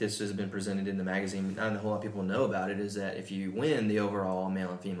 I think this has been presented in the magazine. Not a whole lot of people know about it. Is that if you win the overall male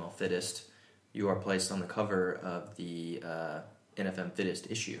and female fittest, you are placed on the cover of the NFM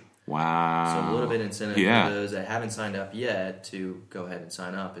Fittest issue. Wow! So a little bit of incentive for those that haven't signed up yet to go ahead and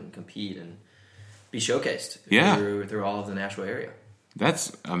sign up and compete and be showcased through all of the Nashville area.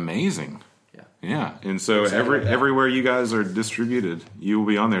 That's amazing. Yeah, and so everywhere you guys are distributed, you will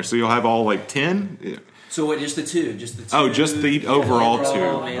be on there. So you'll have all 10. So just the two? Oh, just the overall two.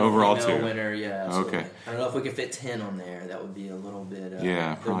 Overall two. Winner, yeah. Absolutely. Okay. I don't know if we could fit 10 on there. That would be a little bit.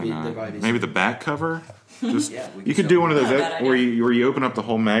 Probably not. Maybe the back cover. Just you could do one of those where you open up the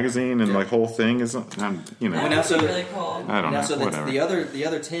whole magazine and whole thing is That'd be really cool. I don't know. So whatever. the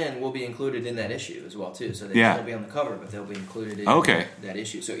other 10 will be included in that issue as well too. So they won't be on the cover, but they'll be included in that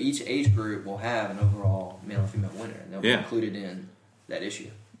issue. So each age group will have an overall male and female winner, and they'll be included in that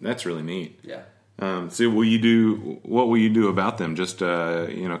issue. That's really neat. Yeah. So what will you do about them? Just,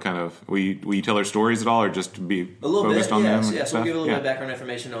 kind of, will you tell their stories at all, or just be focused on them? Yeah, so we'll give a little bit of background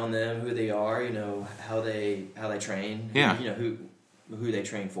information on them, who they are, how they train, who they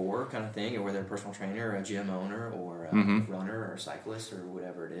train for, kind of thing, or whether they're a personal trainer, or a gym owner, or a runner, or a cyclist, or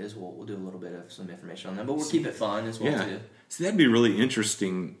whatever it is. We'll do a little bit of some information on them, but we'll keep it fun as well too. So that'd be really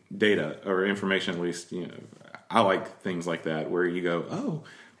interesting data or information, at least. I like things like that where you go, oh.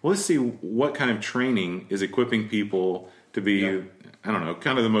 Well, let's see what kind of training is equipping people to be, I don't know,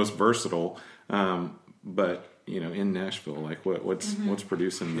 kind of the most versatile. But in Nashville, like what's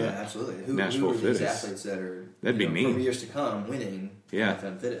producing the absolutely. Nashville who are fittest? These athletes that are that'd be neat for years to come winning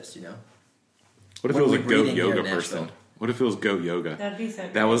NFL fittest. What if it was a goat yoga person? What if it was goat yoga? That'd be so.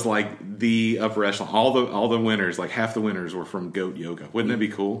 That was like the upper echelon. All the winners, like half the winners, were from goat yoga. Wouldn't that be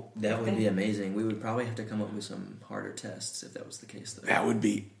cool? That would be amazing. We would probably have to come up with some harder tests if that was the case, though. That would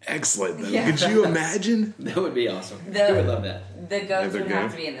be excellent. Though. Yeah. Could you imagine? That would be awesome. I would love that. The goats would have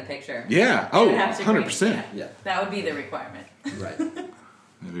to be in the picture. Yeah. 100%. Yeah. That would be the requirement. Right.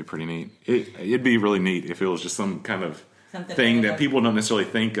 That'd be pretty neat. It'd be really neat if it was just some kind of something that people don't necessarily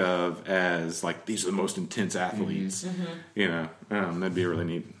think of as like these are the most intense athletes. Mm-hmm. That'd be really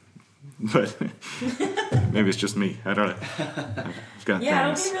neat. But maybe it's just me. I don't know. It'll be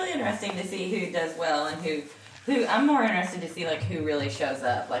really interesting to see who does well and who. I'm more interested to see like who really shows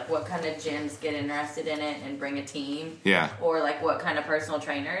up, like what kind of gyms get interested in it and bring a team. Yeah. Or like what kind of personal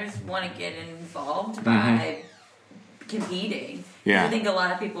trainers want to get involved by competing. Yeah. I think a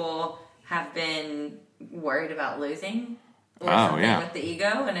lot of people have been worried about losing or something with the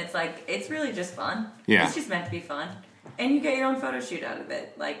ego, and it's like it's really just fun. Yeah. It's just meant to be fun. And you get your own photo shoot out of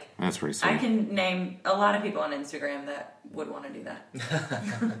it. Like that's pretty sweet. I can name a lot of people on Instagram that would want to do that.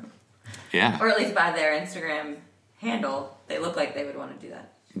 Yeah. Or at least by their Instagram handle, they look like they would want to do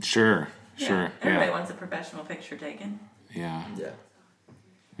that. Sure. Everybody wants a professional picture taken. Yeah. Yeah.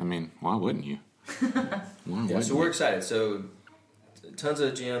 I mean, why wouldn't you? So we're excited. So tons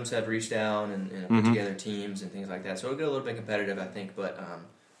of gyms have reached out and put together teams and things like that. So it'll get a little bit competitive, I think, but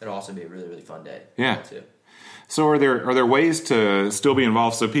it'll also be a really, really fun day. Yeah. Too. So are there ways to still be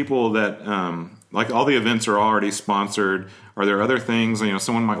involved? So people that like all the events are already sponsored. Are there other things?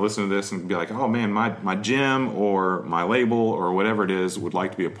 Someone might listen to this and be like, "Oh man, my gym or my label or whatever it is would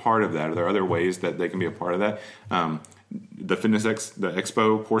like to be a part of that." Are there other ways that they can be a part of that? The the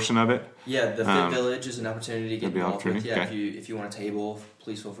expo portion of it. Yeah, the Fit Village is an opportunity to get involved with. Yeah, okay. if you want a table,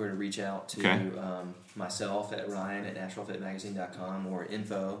 please feel free to reach out to myself at Ryan at NashvilleFitMagazine.com or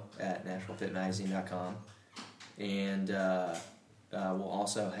info@NashvilleFitMagazine.com. And we'll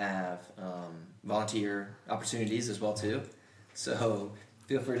also have volunteer opportunities as well too. So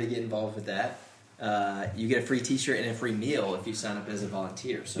feel free to get involved with that. You get a free T-shirt and a free meal if you sign up as a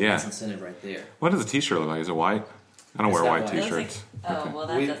volunteer. So that's incentive right there. What does a T-shirt look like? Is it white? I don't wear white T-shirts. Like, well,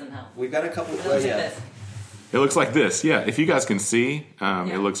 that doesn't help. We've got a couple. This. It looks like this. Yeah, if you guys can see,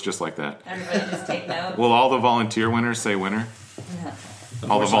 it looks just like that. Everybody just take note. Will all the volunteer winners say winner?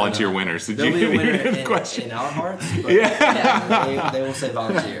 All the volunteer winners. Did There'll you be a winner in our hearts. But they will say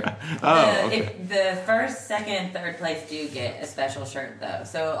volunteer. If the first, second, third place do get a special shirt, though.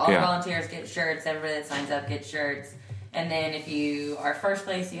 So all the volunteers get shirts. Everybody that signs up gets shirts. And then if you are first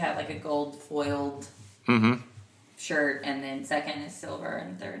place, you have like a gold foiled shirt. And then second is silver.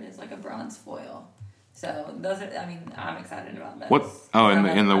 And third is like a bronze foil. So those are, I'm excited about those. What? Oh,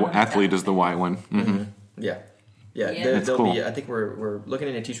 and the athlete is the white one. Mm-hmm. Yeah. That's cool. I think we're looking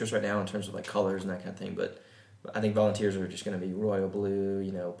into T-shirts right now in terms of like colors and that kind of thing. But I think volunteers are just going to be royal blue,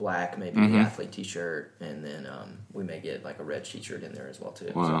 black, maybe the athlete T-shirt, and then we may get like a red T-shirt in there as well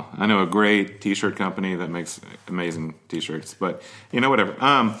too. Well, I know a great T-shirt company that makes amazing T-shirts, but whatever.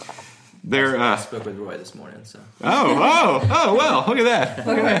 I spoke with Roy this morning, so. Oh, well, look at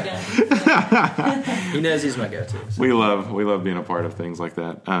that. He knows he's my go-to. So. We love being a part of things like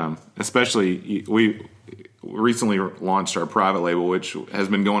that. Especially we recently launched our private label, which has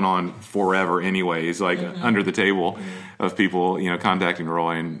been going on forever anyways, like under the table of people, contacting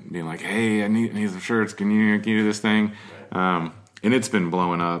Roy and being like, "Hey, I need some shirts. Can you do this thing?" And it's been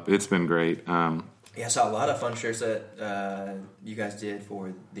blowing up. It's been great. I saw a lot of fun shirts that you guys did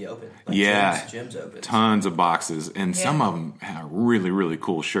for the Open. Like Gyms Open. Tons of boxes, and some of them have really, really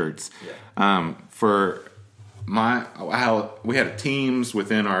cool shirts. Yeah. We had teams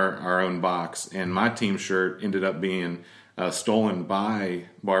within our own box, and my team shirt ended up being stolen by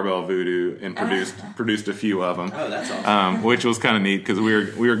Barbell Voodoo and produced a few of them. Oh, that's awesome! Which was kind of neat because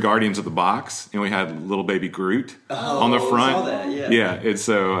we were guardians of the box, and we had little baby Groot on the front. I saw that, yeah. It's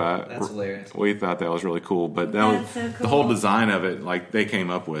so that's hilarious. We thought that was really cool, but so cool. The whole design of it. Like they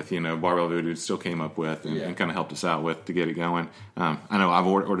came up with, Barbell Voodoo still came up with and kind of helped us out with to get it going. I know I've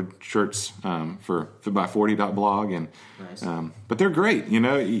ordered shirts for FitBy40.blog, and nice. But they're great.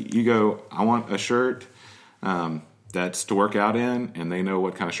 You go, I want a shirt. That's to work out in, and they know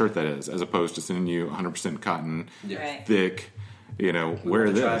what kind of shirt that is, as opposed to sending you 100% cotton, thick,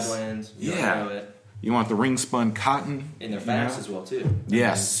 wear this. Blends, You want the ring spun cotton. And they're fast as well, too.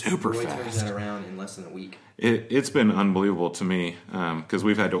 Yeah, super Roy fast. turns that around in less than a week. It's been unbelievable to me because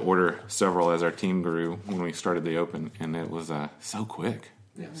we've had to order several as our team grew when we started the Open, and it was so quick.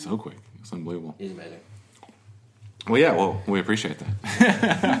 Yeah. So quick. It's unbelievable. He's amazing. Well, yeah, well, we appreciate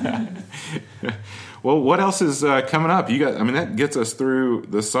that. Well, what else is coming up? You guys, I mean, that gets us through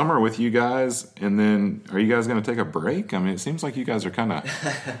the summer with you guys, and then are you guys going to take a break? I mean, it seems like you guys are kind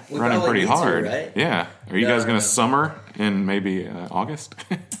of running pretty hard. Right? Yeah. Are you guys going to summer in maybe August?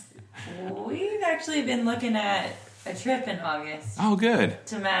 We've actually been looking at a trip in August. Oh, good.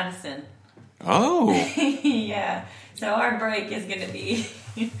 To Madison. Oh. Yeah. So our break is going to be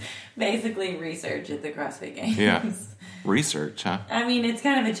basically research at the CrossFit Games. Yeah. Research, huh? I mean, it's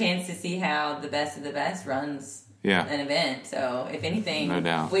kind of a chance to see how the best of the best runs an event. So, if anything, no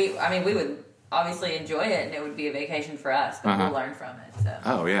doubt. we would obviously enjoy it, and it would be a vacation for us, but we'll learn from it. So.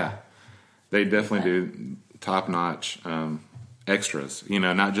 Oh, yeah. They definitely do top-notch extras. You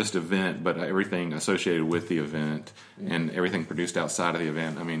know, not just event, but everything associated with the event and everything produced outside of the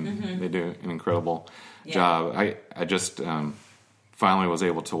event. I mean, they do an incredible job. I just finally was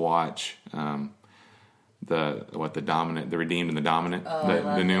able to watch the Redeemed and the Dominant,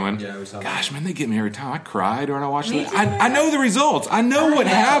 the new one. Yeah, gosh, man, they get me every time. I cried when I watched it. I know the results. I know what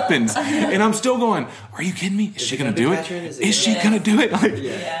happens, and I'm still going, are you kidding me? Is she going to do it? Is she going to do it?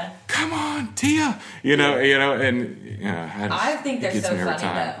 Like, come on, Tia. You know, and I think they're so funny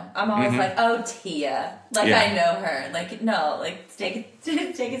though. I'm always like, oh, Tia, like I know her. Like, no, like take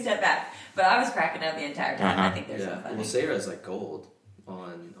a step back. But I was cracking up the entire time. I think they're so funny. Well, Sarah's like gold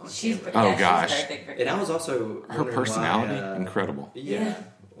on she's camera. Gosh. She's perfect for And I was also her personality incredible. Yeah.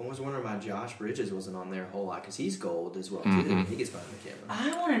 I was wondering why Josh Bridges wasn't on there a whole lot because he's gold as well too. He gets fun on the camera.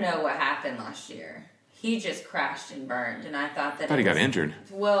 I want to know what happened last year. He just crashed and burned, and I thought that he got injured.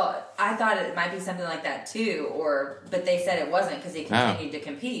 Well, I thought it might be something like that too, but they said it wasn't because he continued to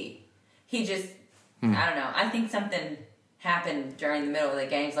compete. He just, I don't know. I think something happened during the middle of the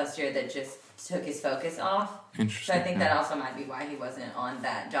games last year that just took his focus off. Interesting. So I think that also might be why he wasn't on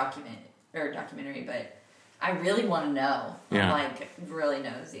that documentary. But I really want to know. Yeah. I'm like really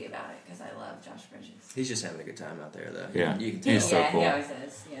nosy about it because I love Josh Bridges. He's just having a good time out there, though. Yeah, you can tell. he's so cool. He always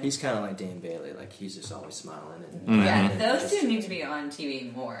is. Yeah. He's kind of like Dan Bailey. Like he's just always smiling. And Yeah, those two need to be on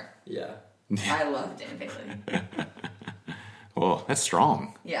TV more. Yeah. I love Dan Bailey. Well, that's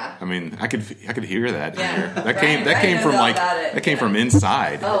strong. Yeah. I mean, I could hear that. Yeah. That came from like that came from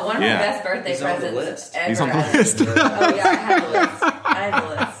inside. Oh, one of my best birthday presents on the list. ever. He's on the list. Oh yeah, I have the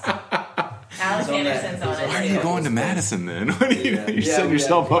list. Alex Anderson's on it. Why are you going to Madison then? You're Yeah, setting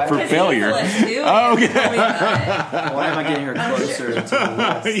yourself up for failure. Oh, okay. Why am I getting her closer to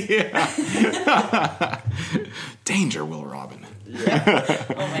the list? Yeah. Danger, Will Robin. Yeah.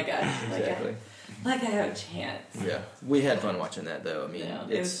 Oh my gosh. Exactly. Like I have a chance. Yeah, we had fun watching that though. I mean, Yeah,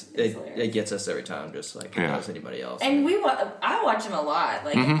 it gets us every time, just like it does anybody else. And I watch them a lot.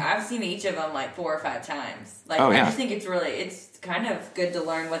 Like I've seen each of them like 4 or 5 times. Like I just think it's kind of good to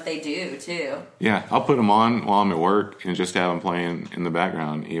learn what they do too. Yeah, I'll put them on while I'm at work and just have them playing in the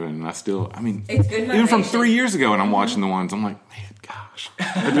background. Even it's good motivation. Even from 3 years ago, and I'm watching the ones. I'm like, man, gosh,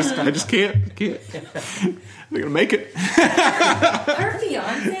 I just can't. They're gonna make it. Her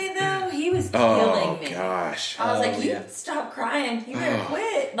fiance though, he was killing me. Gosh. I was like, you stop crying. You better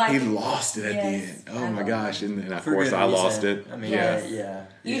quit. Like He lost it at the end. Oh my gosh! And of For course, good I reason. lost it. I mean, Yes. yeah.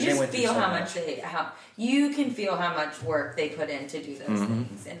 You They just went through feel so how much you can feel how much work they put in to do those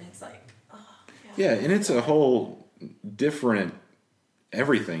things, and it's like, Yeah, and it's a whole different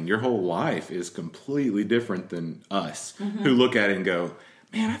everything. Your whole life is completely different than us who look at it and go,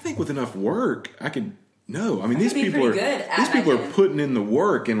 "Man, I think with enough work, I could." No, I mean these people are putting in the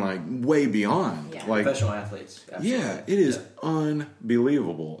work and like way beyond. Yeah. Like professional athletes. Absolutely. yeah, it is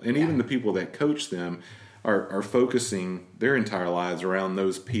unbelievable. And even the people that coach them are focusing their entire lives around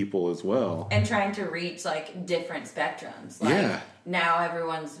those people as well. and trying to reach like different spectrums. Like now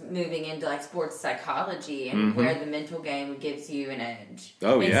everyone's moving into like sports psychology and where the mental game gives you an edge.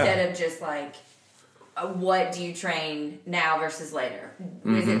 Instead of just like, what do you train now versus later?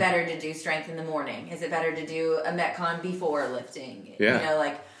 Is it better to do strength in the morning? Is it better to do a Metcon before lifting? Yeah. You know,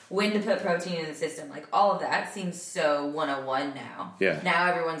 like when to put protein in the system. Like all of that seems so 101 now. Yeah. Now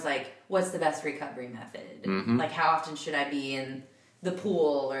everyone's like, what's the best recovery method? Like how often should I be in the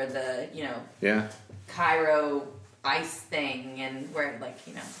pool or the, Cairo ice thing and where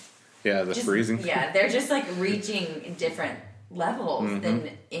the freezing. Yeah, they're just like reaching different levels than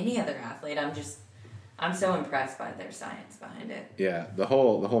any other athlete. I'm so impressed by their science behind it. Yeah, the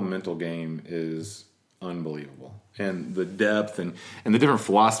whole mental game is unbelievable. And the depth and the different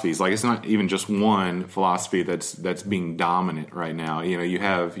philosophies. Like, it's not even just one philosophy that's being dominant right now. You know, you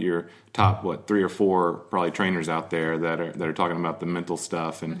have your top 3 or 4 probably trainers out there that are talking about the mental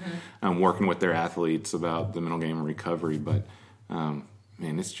stuff and working with their athletes about the mental game and recovery. But man,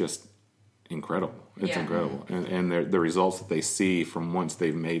 it's just incredible. It's incredible, and the results that they see from once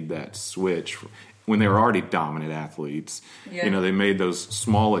they've made that switch. When they were already dominant athletes, you know, they made those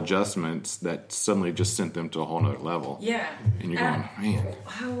small adjustments that suddenly just sent them to a whole nother level. Yeah. And you're going, man.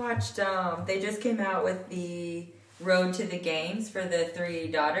 I watched, they just came out with the Road to the Games for the 3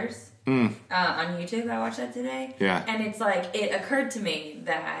 daughters on YouTube. I watched that today. Yeah. And it's like, it occurred to me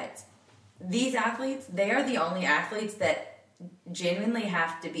that these athletes, they are the only athletes that genuinely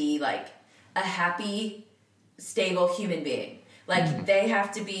have to be like a happy, stable human being. Like, they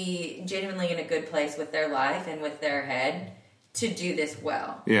have to be genuinely in a good place with their life and with their head to do this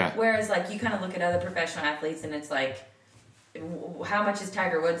well. Yeah. Whereas, like, you kind of look at other professional athletes and it's like, how much has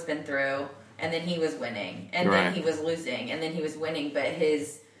Tiger Woods been through? And then he was winning. And then he was losing. And then he was winning. But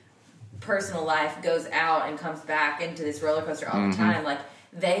his personal life goes out and comes back into this roller coaster all the time. Like,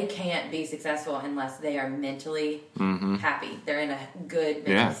 they can't be successful unless they are mentally happy. They're in a good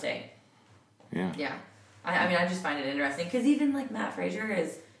mental state. Yeah. Yeah. I mean, I just find it interesting because even like Matt Frazier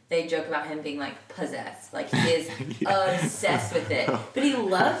they joke about him being like possessed, like he is obsessed with it, but he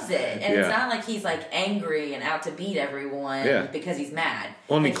loves it, and it's not like he's like angry and out to beat everyone because he's mad.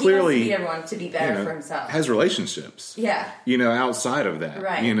 Well, I mean, like, clearly, he wants to beat everyone to be better for himself. Has relationships, you know, outside of that,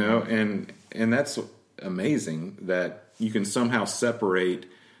 right? You know, and that's amazing that you can somehow separate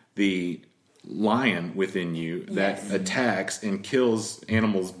the lion within you that attacks and kills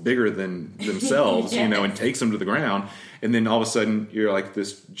animals bigger than themselves, you know, and takes them to the ground. And then all of a sudden you're like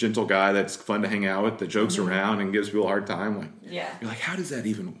this gentle guy that's fun to hang out with, that jokes around and gives people a hard time. Like, you're like, how does that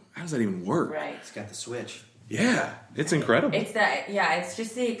even work? Right. It's got the switch. Yeah. It's incredible. It's that, it's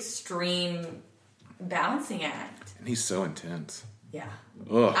just the extreme balancing act. And he's so intense. Yeah.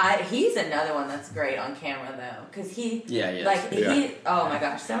 Ugh. He's another one that's great on camera though, because he oh my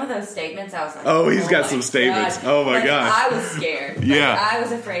gosh, some of those statements I was like, he's got some statements. God. Oh my gosh, I was scared. Yeah, I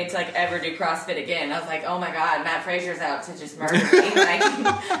was afraid to like ever do CrossFit again. I was like, oh my God, Matt Frazier's out to just murder me. Like,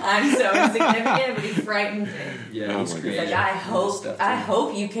 I'm so insignificant, but he frightened me. Yeah, oh my He's like, I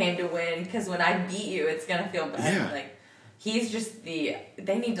hope you came to win, because when I beat you, it's gonna feel bad. Yeah. Like, he's just they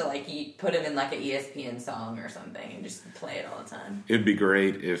need to like put him in like an ESPN song or something and just play it all the time. It'd be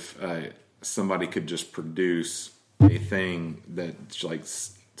great if somebody could just produce a thing that's like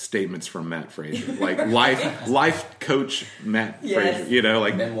statements from Matt Frazier, like life coach Matt Frazier, you know,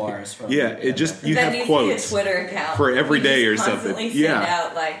 like memoirs from it just you that have quotes to be a Twitter account for every day or something. Send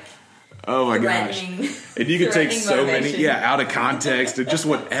out like oh my gosh, and you could take so motivation. many out of context and just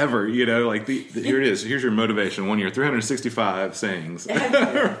whatever, you know, like here it is, here's your motivation 1 year, 365 sayings.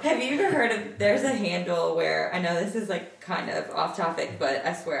 Have you ever heard of, there's a handle where, I know this is like kind of off topic, but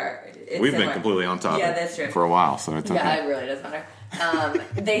I swear we've been completely on topic that's true. for a while, so it's okay. Yeah, it really does matter.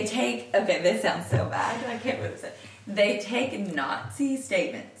 They take, this sounds so bad, I can't believe it. They take Nazi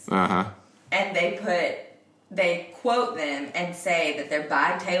statements and they quote them and say that they're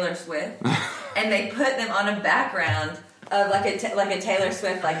by Taylor Swift, and they put them on a background of like a Taylor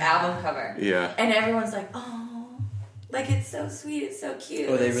Swift like album cover. Yeah. And everyone's like, oh, like it's so sweet, it's so cute,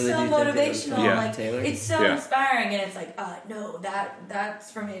 they it's really so motivational, like Taylor? it's so inspiring, and it's like, no, that's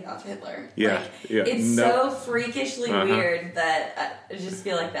from Adolf Hitler. Yeah. Like, it's so freakishly weird that I just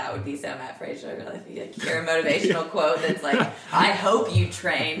feel like that would be so Matt Frazier. Like, if you like, hear a motivational quote that's like, I hope you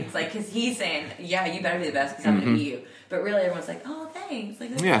train. It's like, because he's saying, yeah, you better be the best because I'm going to beat you. But really everyone's like, oh, thanks.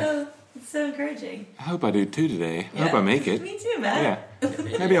 Like, that's it's so encouraging. I hope I do too today. I hope I make it. Me too, Matt. Yeah.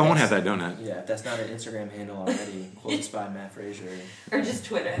 Maybe I won't have that donut. Yeah, if that's not an Instagram handle already, quotes by Matt Frazier. Or just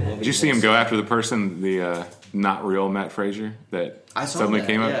Twitter. Did you see him go after the person, the not real Matt Frazier that suddenly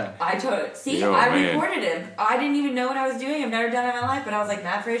came up? I reported him. I didn't even know what I was doing. I've never done it in my life, but I was like,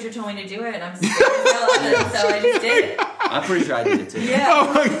 Matt Frazier told me to do it, and I'm scared as hell of it, so I just did it. I'm pretty sure I did it too. Yeah.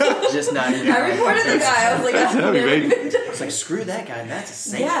 Oh my god. Just not even. I reported the guy. I was like, I've never even done it. It's like, screw that guy. Matt's a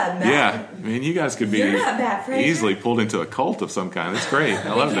saint. Yeah, Matt. Yeah. I mean, you guys could be easily pulled into a cult of some kind. That's great.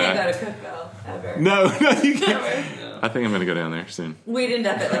 I love that. We can't go to Cookville ever. No, you can't. No. I think I'm going to go down there soon. We'd end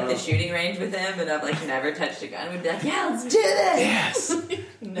up at like the shooting range with him, and I've like never touched a gun. We'd be like, yeah, let's do this. Yes. We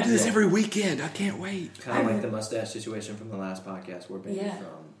do this every weekend. I can't wait. Kind of like the mustache situation from the last podcast. We're being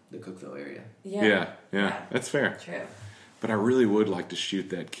from the Cookville area. Yeah. That's fair. True. But I really would like to shoot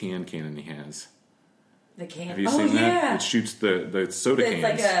that cannon he has. The can? Have you seen that? It shoots the soda cans. It's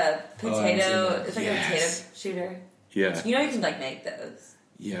like a potato. It's like a potato shooter. Yeah. You know you can like make those.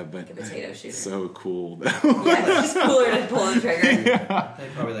 Yeah, but like a potato shooter. So cool. Yeah, it's just cooler to pull the trigger. Yeah.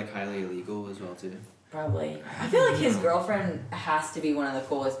 Probably like highly illegal as well too. Probably. I feel like his girlfriend has to be one of the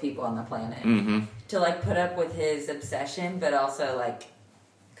coolest people on the planet. Mm-hmm. To like put up with his obsession, but also like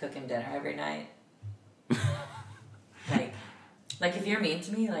cook him dinner every night. like if you're mean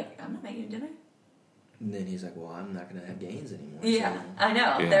to me, like I'm not making you dinner. And then he's like, well, I'm not going to have gains anymore. Yeah, so. I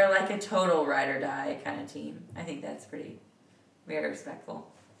know. Yeah. They're like a total ride or die kind of team. I think that's very respectful.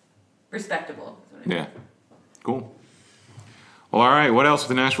 Respectable. Is what I mean. Yeah. Cool. Well, all right. What else with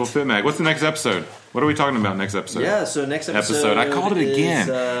the Nashville Fit Mag? What's the next episode? What are we talking about next episode? Yeah, so next episode. I called it again.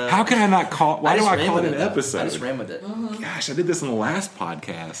 How can I not call? Why do I call it an episode? I just ran with it. Mm-hmm. Gosh, I did this in the last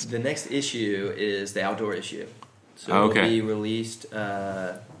podcast. The next issue is the outdoor issue. So Okay. it'll be released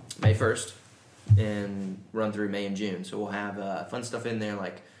May 1st and run through May and June. So we'll have fun stuff in there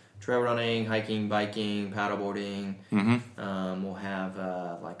like trail running, hiking, biking, paddleboarding. Mm-hmm. We'll have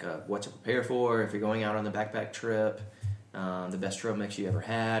like what to prepare for if you're going out on the backpack trip. The best trail mix you ever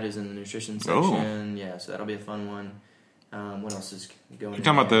had is in the nutrition section. Yeah, so that'll be a fun one. What else is going on? You're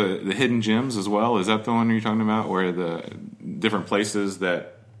talking about the hidden gems as well? Is that the one you're talking about where the different places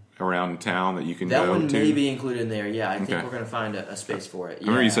that around town that you can that go one to? may be included in there. Yeah, I think Okay. we're going to find a space for it. I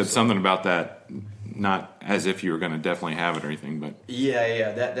remember you said so- something about that, not as if you were going to definitely have it or anything, but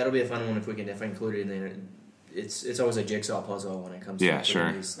Yeah, that'll be a fun one if we can definitely include it in there. It's always a jigsaw puzzle when it comes Yeah, to sure.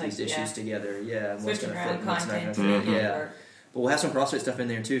 putting these Like, issues yeah. together. Yeah, and what's Switching going to fit around and what's not going content. to fit. Yeah, Or- but we'll have some CrossFit stuff in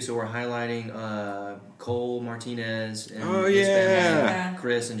there too. So we're highlighting Cole Martinez and Oh, his yeah. family, Yeah.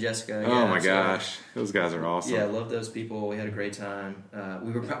 Chris and Jessica. oh Yeah, my so- gosh, those guys are awesome. Yeah, love those people. We had a great time.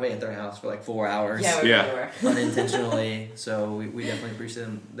 We were probably at their house for like 4 hours. Yeah, we Yeah. really were. Unintentionally, so we definitely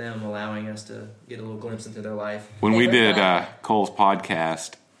appreciate them allowing us to get a little glimpse into their life. When They we were did fun. Cole's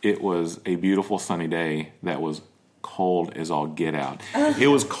podcast, it was a beautiful sunny day that was cold as all get out. It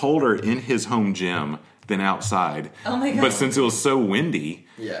was colder in his home gym than outside. Oh my God. But since it was so windy,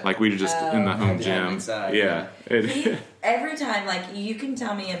 Yeah. like we were just in the home Had to have it gym. inside, Yeah. He, every time, like, you can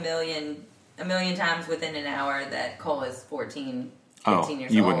tell me a million times within an hour that Cole is 14, 15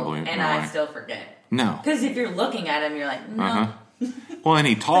 years you old, wouldn't believe it, and no I way. still forget. No. Because if you're looking at him, you're like, no. Uh-huh. Well, and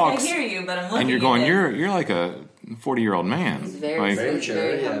he Like, talks, I hear you, but I'm looking and you're at going, him. you're like a 40-year-old man. He's very like, Very He's mature.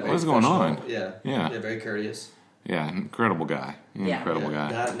 very Yeah, humble. very What's going on? professional. Yeah. Very courteous. yeah, incredible guy. Yeah. Incredible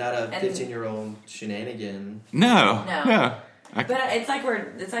guy. Not a And- 15-year-old shenanigan. No. No. Yeah. But it's like we're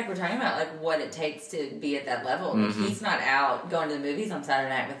talking about like what it takes to be at that level. Like, Mm-hmm. he's not out going to the movies on Saturday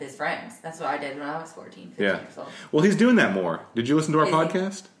night with his friends. That's what I did when I was 14, 15 Yeah. years old. Well, he's doing that more. Did you listen to our Is he?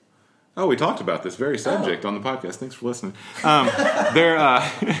 podcast? Oh, we talked about this very subject on the podcast. Thanks for listening. We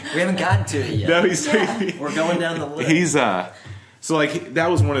haven't gotten to it yet. no, he's We're going down the list. he's so like that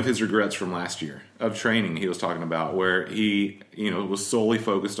was one of his regrets from last year of training. He was talking about where he was solely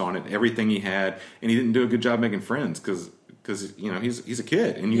focused on it, everything he had, and he didn't do a good job making friends because he's a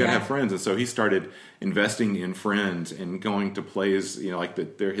kid and you got to Yeah. have friends, and so he started investing in friends and going to plays like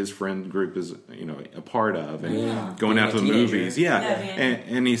that his friend group is a part of, and going out to the Being a teenager. movies. Yeah,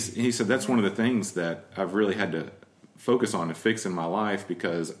 And he said that's one of the things that I've really had to focus on and fix in my life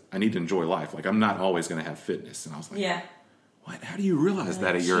because I need to enjoy life. Like I'm not always going to have fitness, and I was like, Yeah. what? How do you realize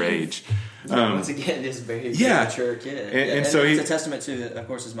that at your Jeez. age? Once again, this very yeah. mature kid. And so it's he- a testament to, of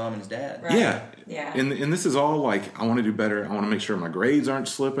course, his mom and his dad. Right. Yeah. Yeah. And this is all like, I want to do better. I want to make sure my grades aren't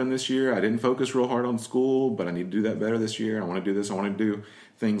slipping this year. I didn't focus real hard on school, but I need to do that better this year. I want to do this. I want to do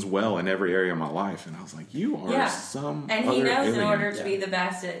things well in every area of my life. And I was like, you are Yeah. some And other he knows in alien. order to be the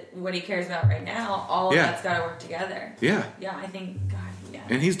best at what he cares about right now, all of Yeah. that's got to work together. Yeah. Yeah, I think, God, yeah.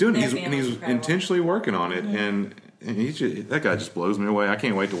 And he's doing it. Their He's family's incredible. intentionally working on it. And he's just, that guy just blows me away. I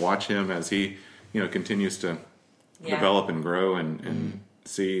can't wait to watch him as he, continues to Yeah. develop and grow and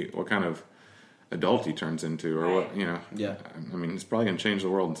see what kind of adult he turns into, or what, Yeah. I mean, it's probably going to change the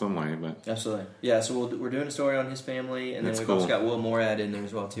world in some way, but Absolutely. Yeah, so we're doing a story on his family, and That's then we've cool. also got Will Morad in there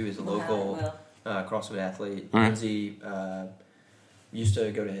as well, too. He's a Will local Will. CrossFit athlete. All right. Lindsay used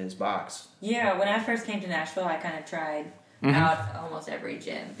to go to his box. Yeah, when I first came to Nashville, I kind of tried out almost every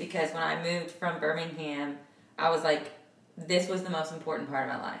gym because when I moved from Birmingham, I was like, this was the most important part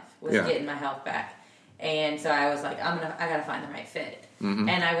of my life, was Yeah. getting my health back. And so I was like, I gotta find the right fit. And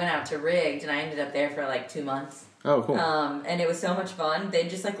I went out to Rigged, and I ended up there for like 2 months. oh, cool. And it was so much fun. They'd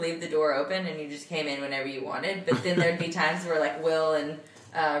just like leave the door open, and you just came in whenever you wanted. But then there'd be times where like Will and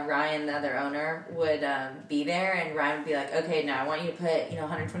Ryan, the other owner, would be there, and Ryan would be like, "Okay, now I want you to put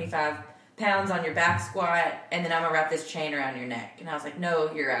 125 pounds on your back squat, and then I'm gonna wrap this chain around your neck. And I was like,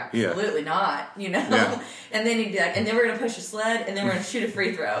 no, you're absolutely not, you know? Yeah. And then he'd be like, and then we're gonna push a sled, and then we're gonna shoot a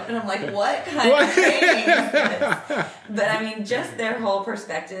free throw. And I'm like, what kind of training is this? But I mean, just their whole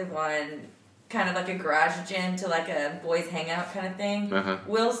perspective on kind of like a garage gym to like a boys hangout kind of thing.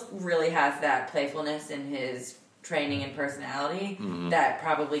 Will really has that playfulness in his training and personality that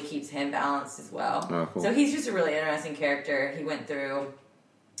probably keeps him balanced as well. Oh, cool. So he's just a really interesting character. He went through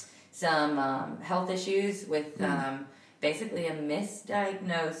some health issues with basically a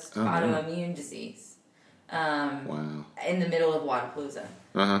misdiagnosed autoimmune disease in the middle of Wodapalooza.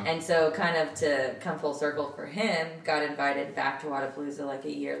 And so kind of to come full circle for him, got invited back to Wodapalooza like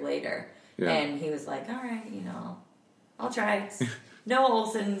a year later. Yeah. And he was like, all right, you know, I'll try. Noah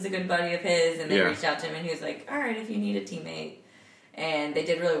Olson's a good buddy of his, and they reached out to him, and he was like, all right, if you need a teammate. And they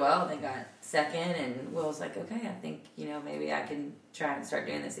did really well. They got second, and Will was like, okay, I think, you know, maybe I can try and start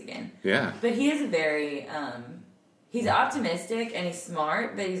doing this again. Yeah. But he is a very, he's optimistic, and he's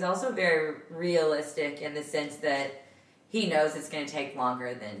smart, but he's also very realistic in the sense that he knows it's going to take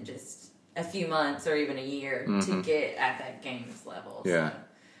longer than just a few months or even a year to get at that games level. Yeah. So,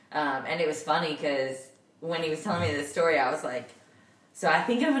 and it was funny because when he was telling me this story, I was like, so I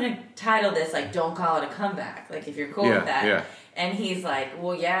think I'm going to title this, like, don't call it a comeback. Like, if you're cool with that. Yeah. And he's like,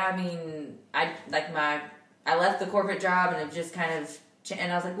 well, yeah, I mean, I left the corporate job and it just kind of,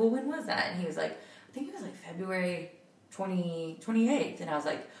 and I was like, well, when was that? And he was like, I think it was like February 28th. And I was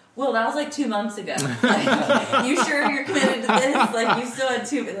like, well, that was like 2 months ago. Like, you sure you're committed to this? Like, you still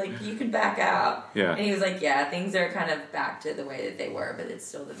had you could back out. Yeah. And he was like, yeah, things are kind of back to the way that they were, but it's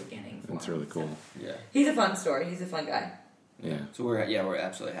still the beginning. That's really cool. So, yeah. He's a fun story. He's a fun guy. Yeah. So we're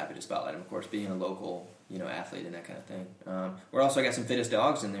absolutely happy to spotlight him, of course, being a local, you know, athlete and that kind of thing. We're also got some Fittest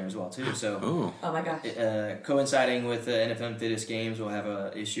dogs in there as well, too. So, oh my gosh. Coinciding with the NFM Fittest Games, we'll have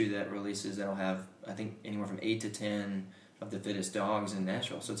a issue that releases that'll have, I think, anywhere from 8 to 10 of the Fittest dogs in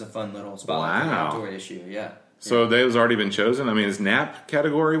Nashville. So it's a fun little spotlight outdoor issue. Yeah. So those already been chosen? I mean, is nap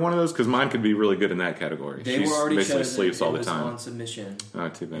category one of those? Because mine could be really good in that category. They were already basically chosen. sleeps all the time. time. On submission. Oh,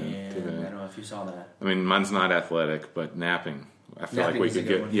 too bad. And too bad. I don't know if you saw that. I mean, mine's not athletic, but napping. I feel napping like we could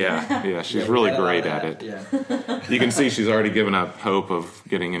get. One. Yeah, she's really great at it. Yeah. You can see she's already given up hope of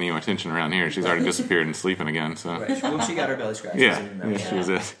getting any attention around here. She's already disappeared and sleeping again. So. Right. Well, she got her belly scratched. Yeah, she was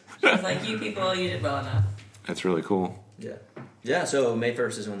it. She was like, you people, you did well enough. That's really cool. Yeah. Yeah, so May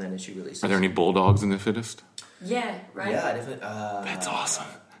 1st is when that issue releases. Are there any bulldogs in the Fittest? Yeah, right? Yeah, definitely. That's awesome.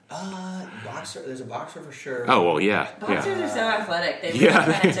 Boxer. There's a boxer for sure. Oh, well, yeah. Boxers are so athletic. They really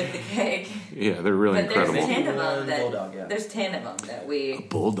kind of took the cake. Yeah, they're really incredible. There's 10 of them there's 10 of them that we... A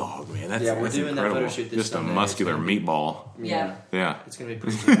bulldog, man. That's, we're doing incredible. That photo shoot this Just Sunday. A muscular meatball. Yeah. It's going to be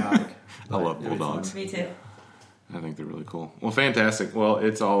pretty chaotic. I love bulldogs. Me too. I think they're really cool. Well, fantastic. Well,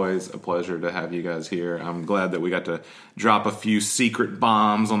 it's always a pleasure to have you guys here. I'm glad that we got to drop a few secret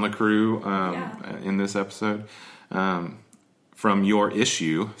bombs on the crew in this episode. From your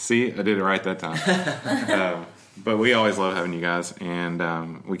issue. See, I did it right that time. But we always love having you guys,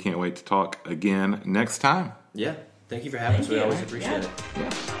 and we can't wait to talk again next time. Yeah. Thank you for having us. We always appreciate it. Yeah.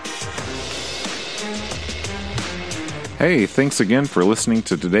 Hey, thanks again for listening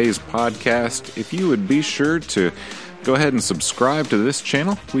to today's podcast. If you would be sure to go ahead and subscribe to this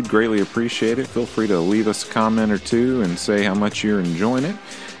channel, we'd greatly appreciate it. Feel free to leave us a comment or two and say how much you're enjoying it.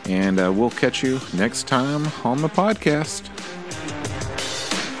 And we'll catch you next time on the podcast.